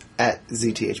us at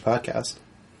ZTHPodcast.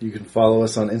 You can follow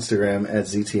us on Instagram at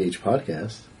ZTH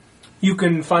Podcast. You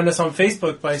can find us on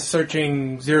Facebook by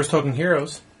searching Zero's Talking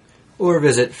Heroes. Or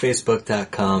visit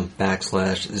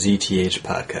facebook.com/ZTH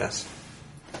Podcast.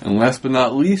 And last but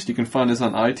not least, you can find us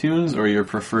on iTunes or your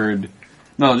preferred...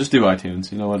 No, just do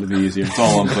iTunes. You know what? It'd be easier. It's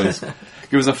all in one place.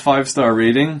 Give us a 5-star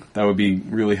rating. That would be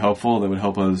really helpful. That would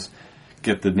help us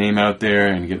get the name out there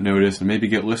and get noticed and maybe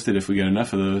get listed if we get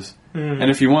enough of those. And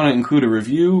if you want to include a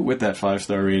review with that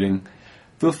 5-star rating,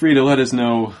 feel free to let us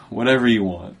know whatever you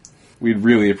want. We'd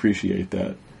really appreciate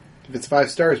that. If it's 5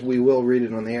 stars, we will read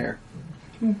it on the air.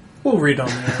 We'll read on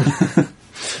there.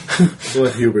 We'll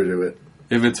let Huber do it.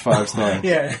 If it's 5 stars.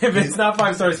 Yeah, if it's not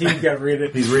 5 stars, he's got to read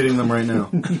it. He's reading them right now.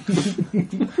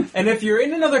 And if you're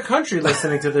in another country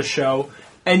listening to this show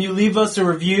and you leave us a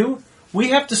review, we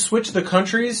have to switch the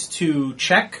countries to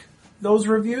check those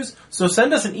reviews. So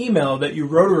send us an email that you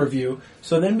wrote a review,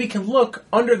 so then we can look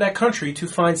under that country to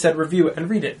find said review and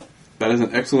read it. That is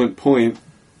an excellent point.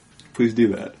 Please do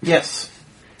that. Yes.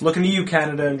 Looking to you,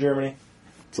 Canada and Germany.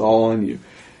 It's all on you.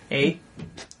 Eh?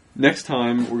 Next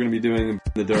time, we're going to be doing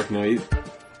The Dark Knight.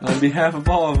 On behalf of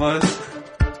all of us,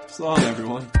 so long,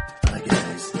 everyone.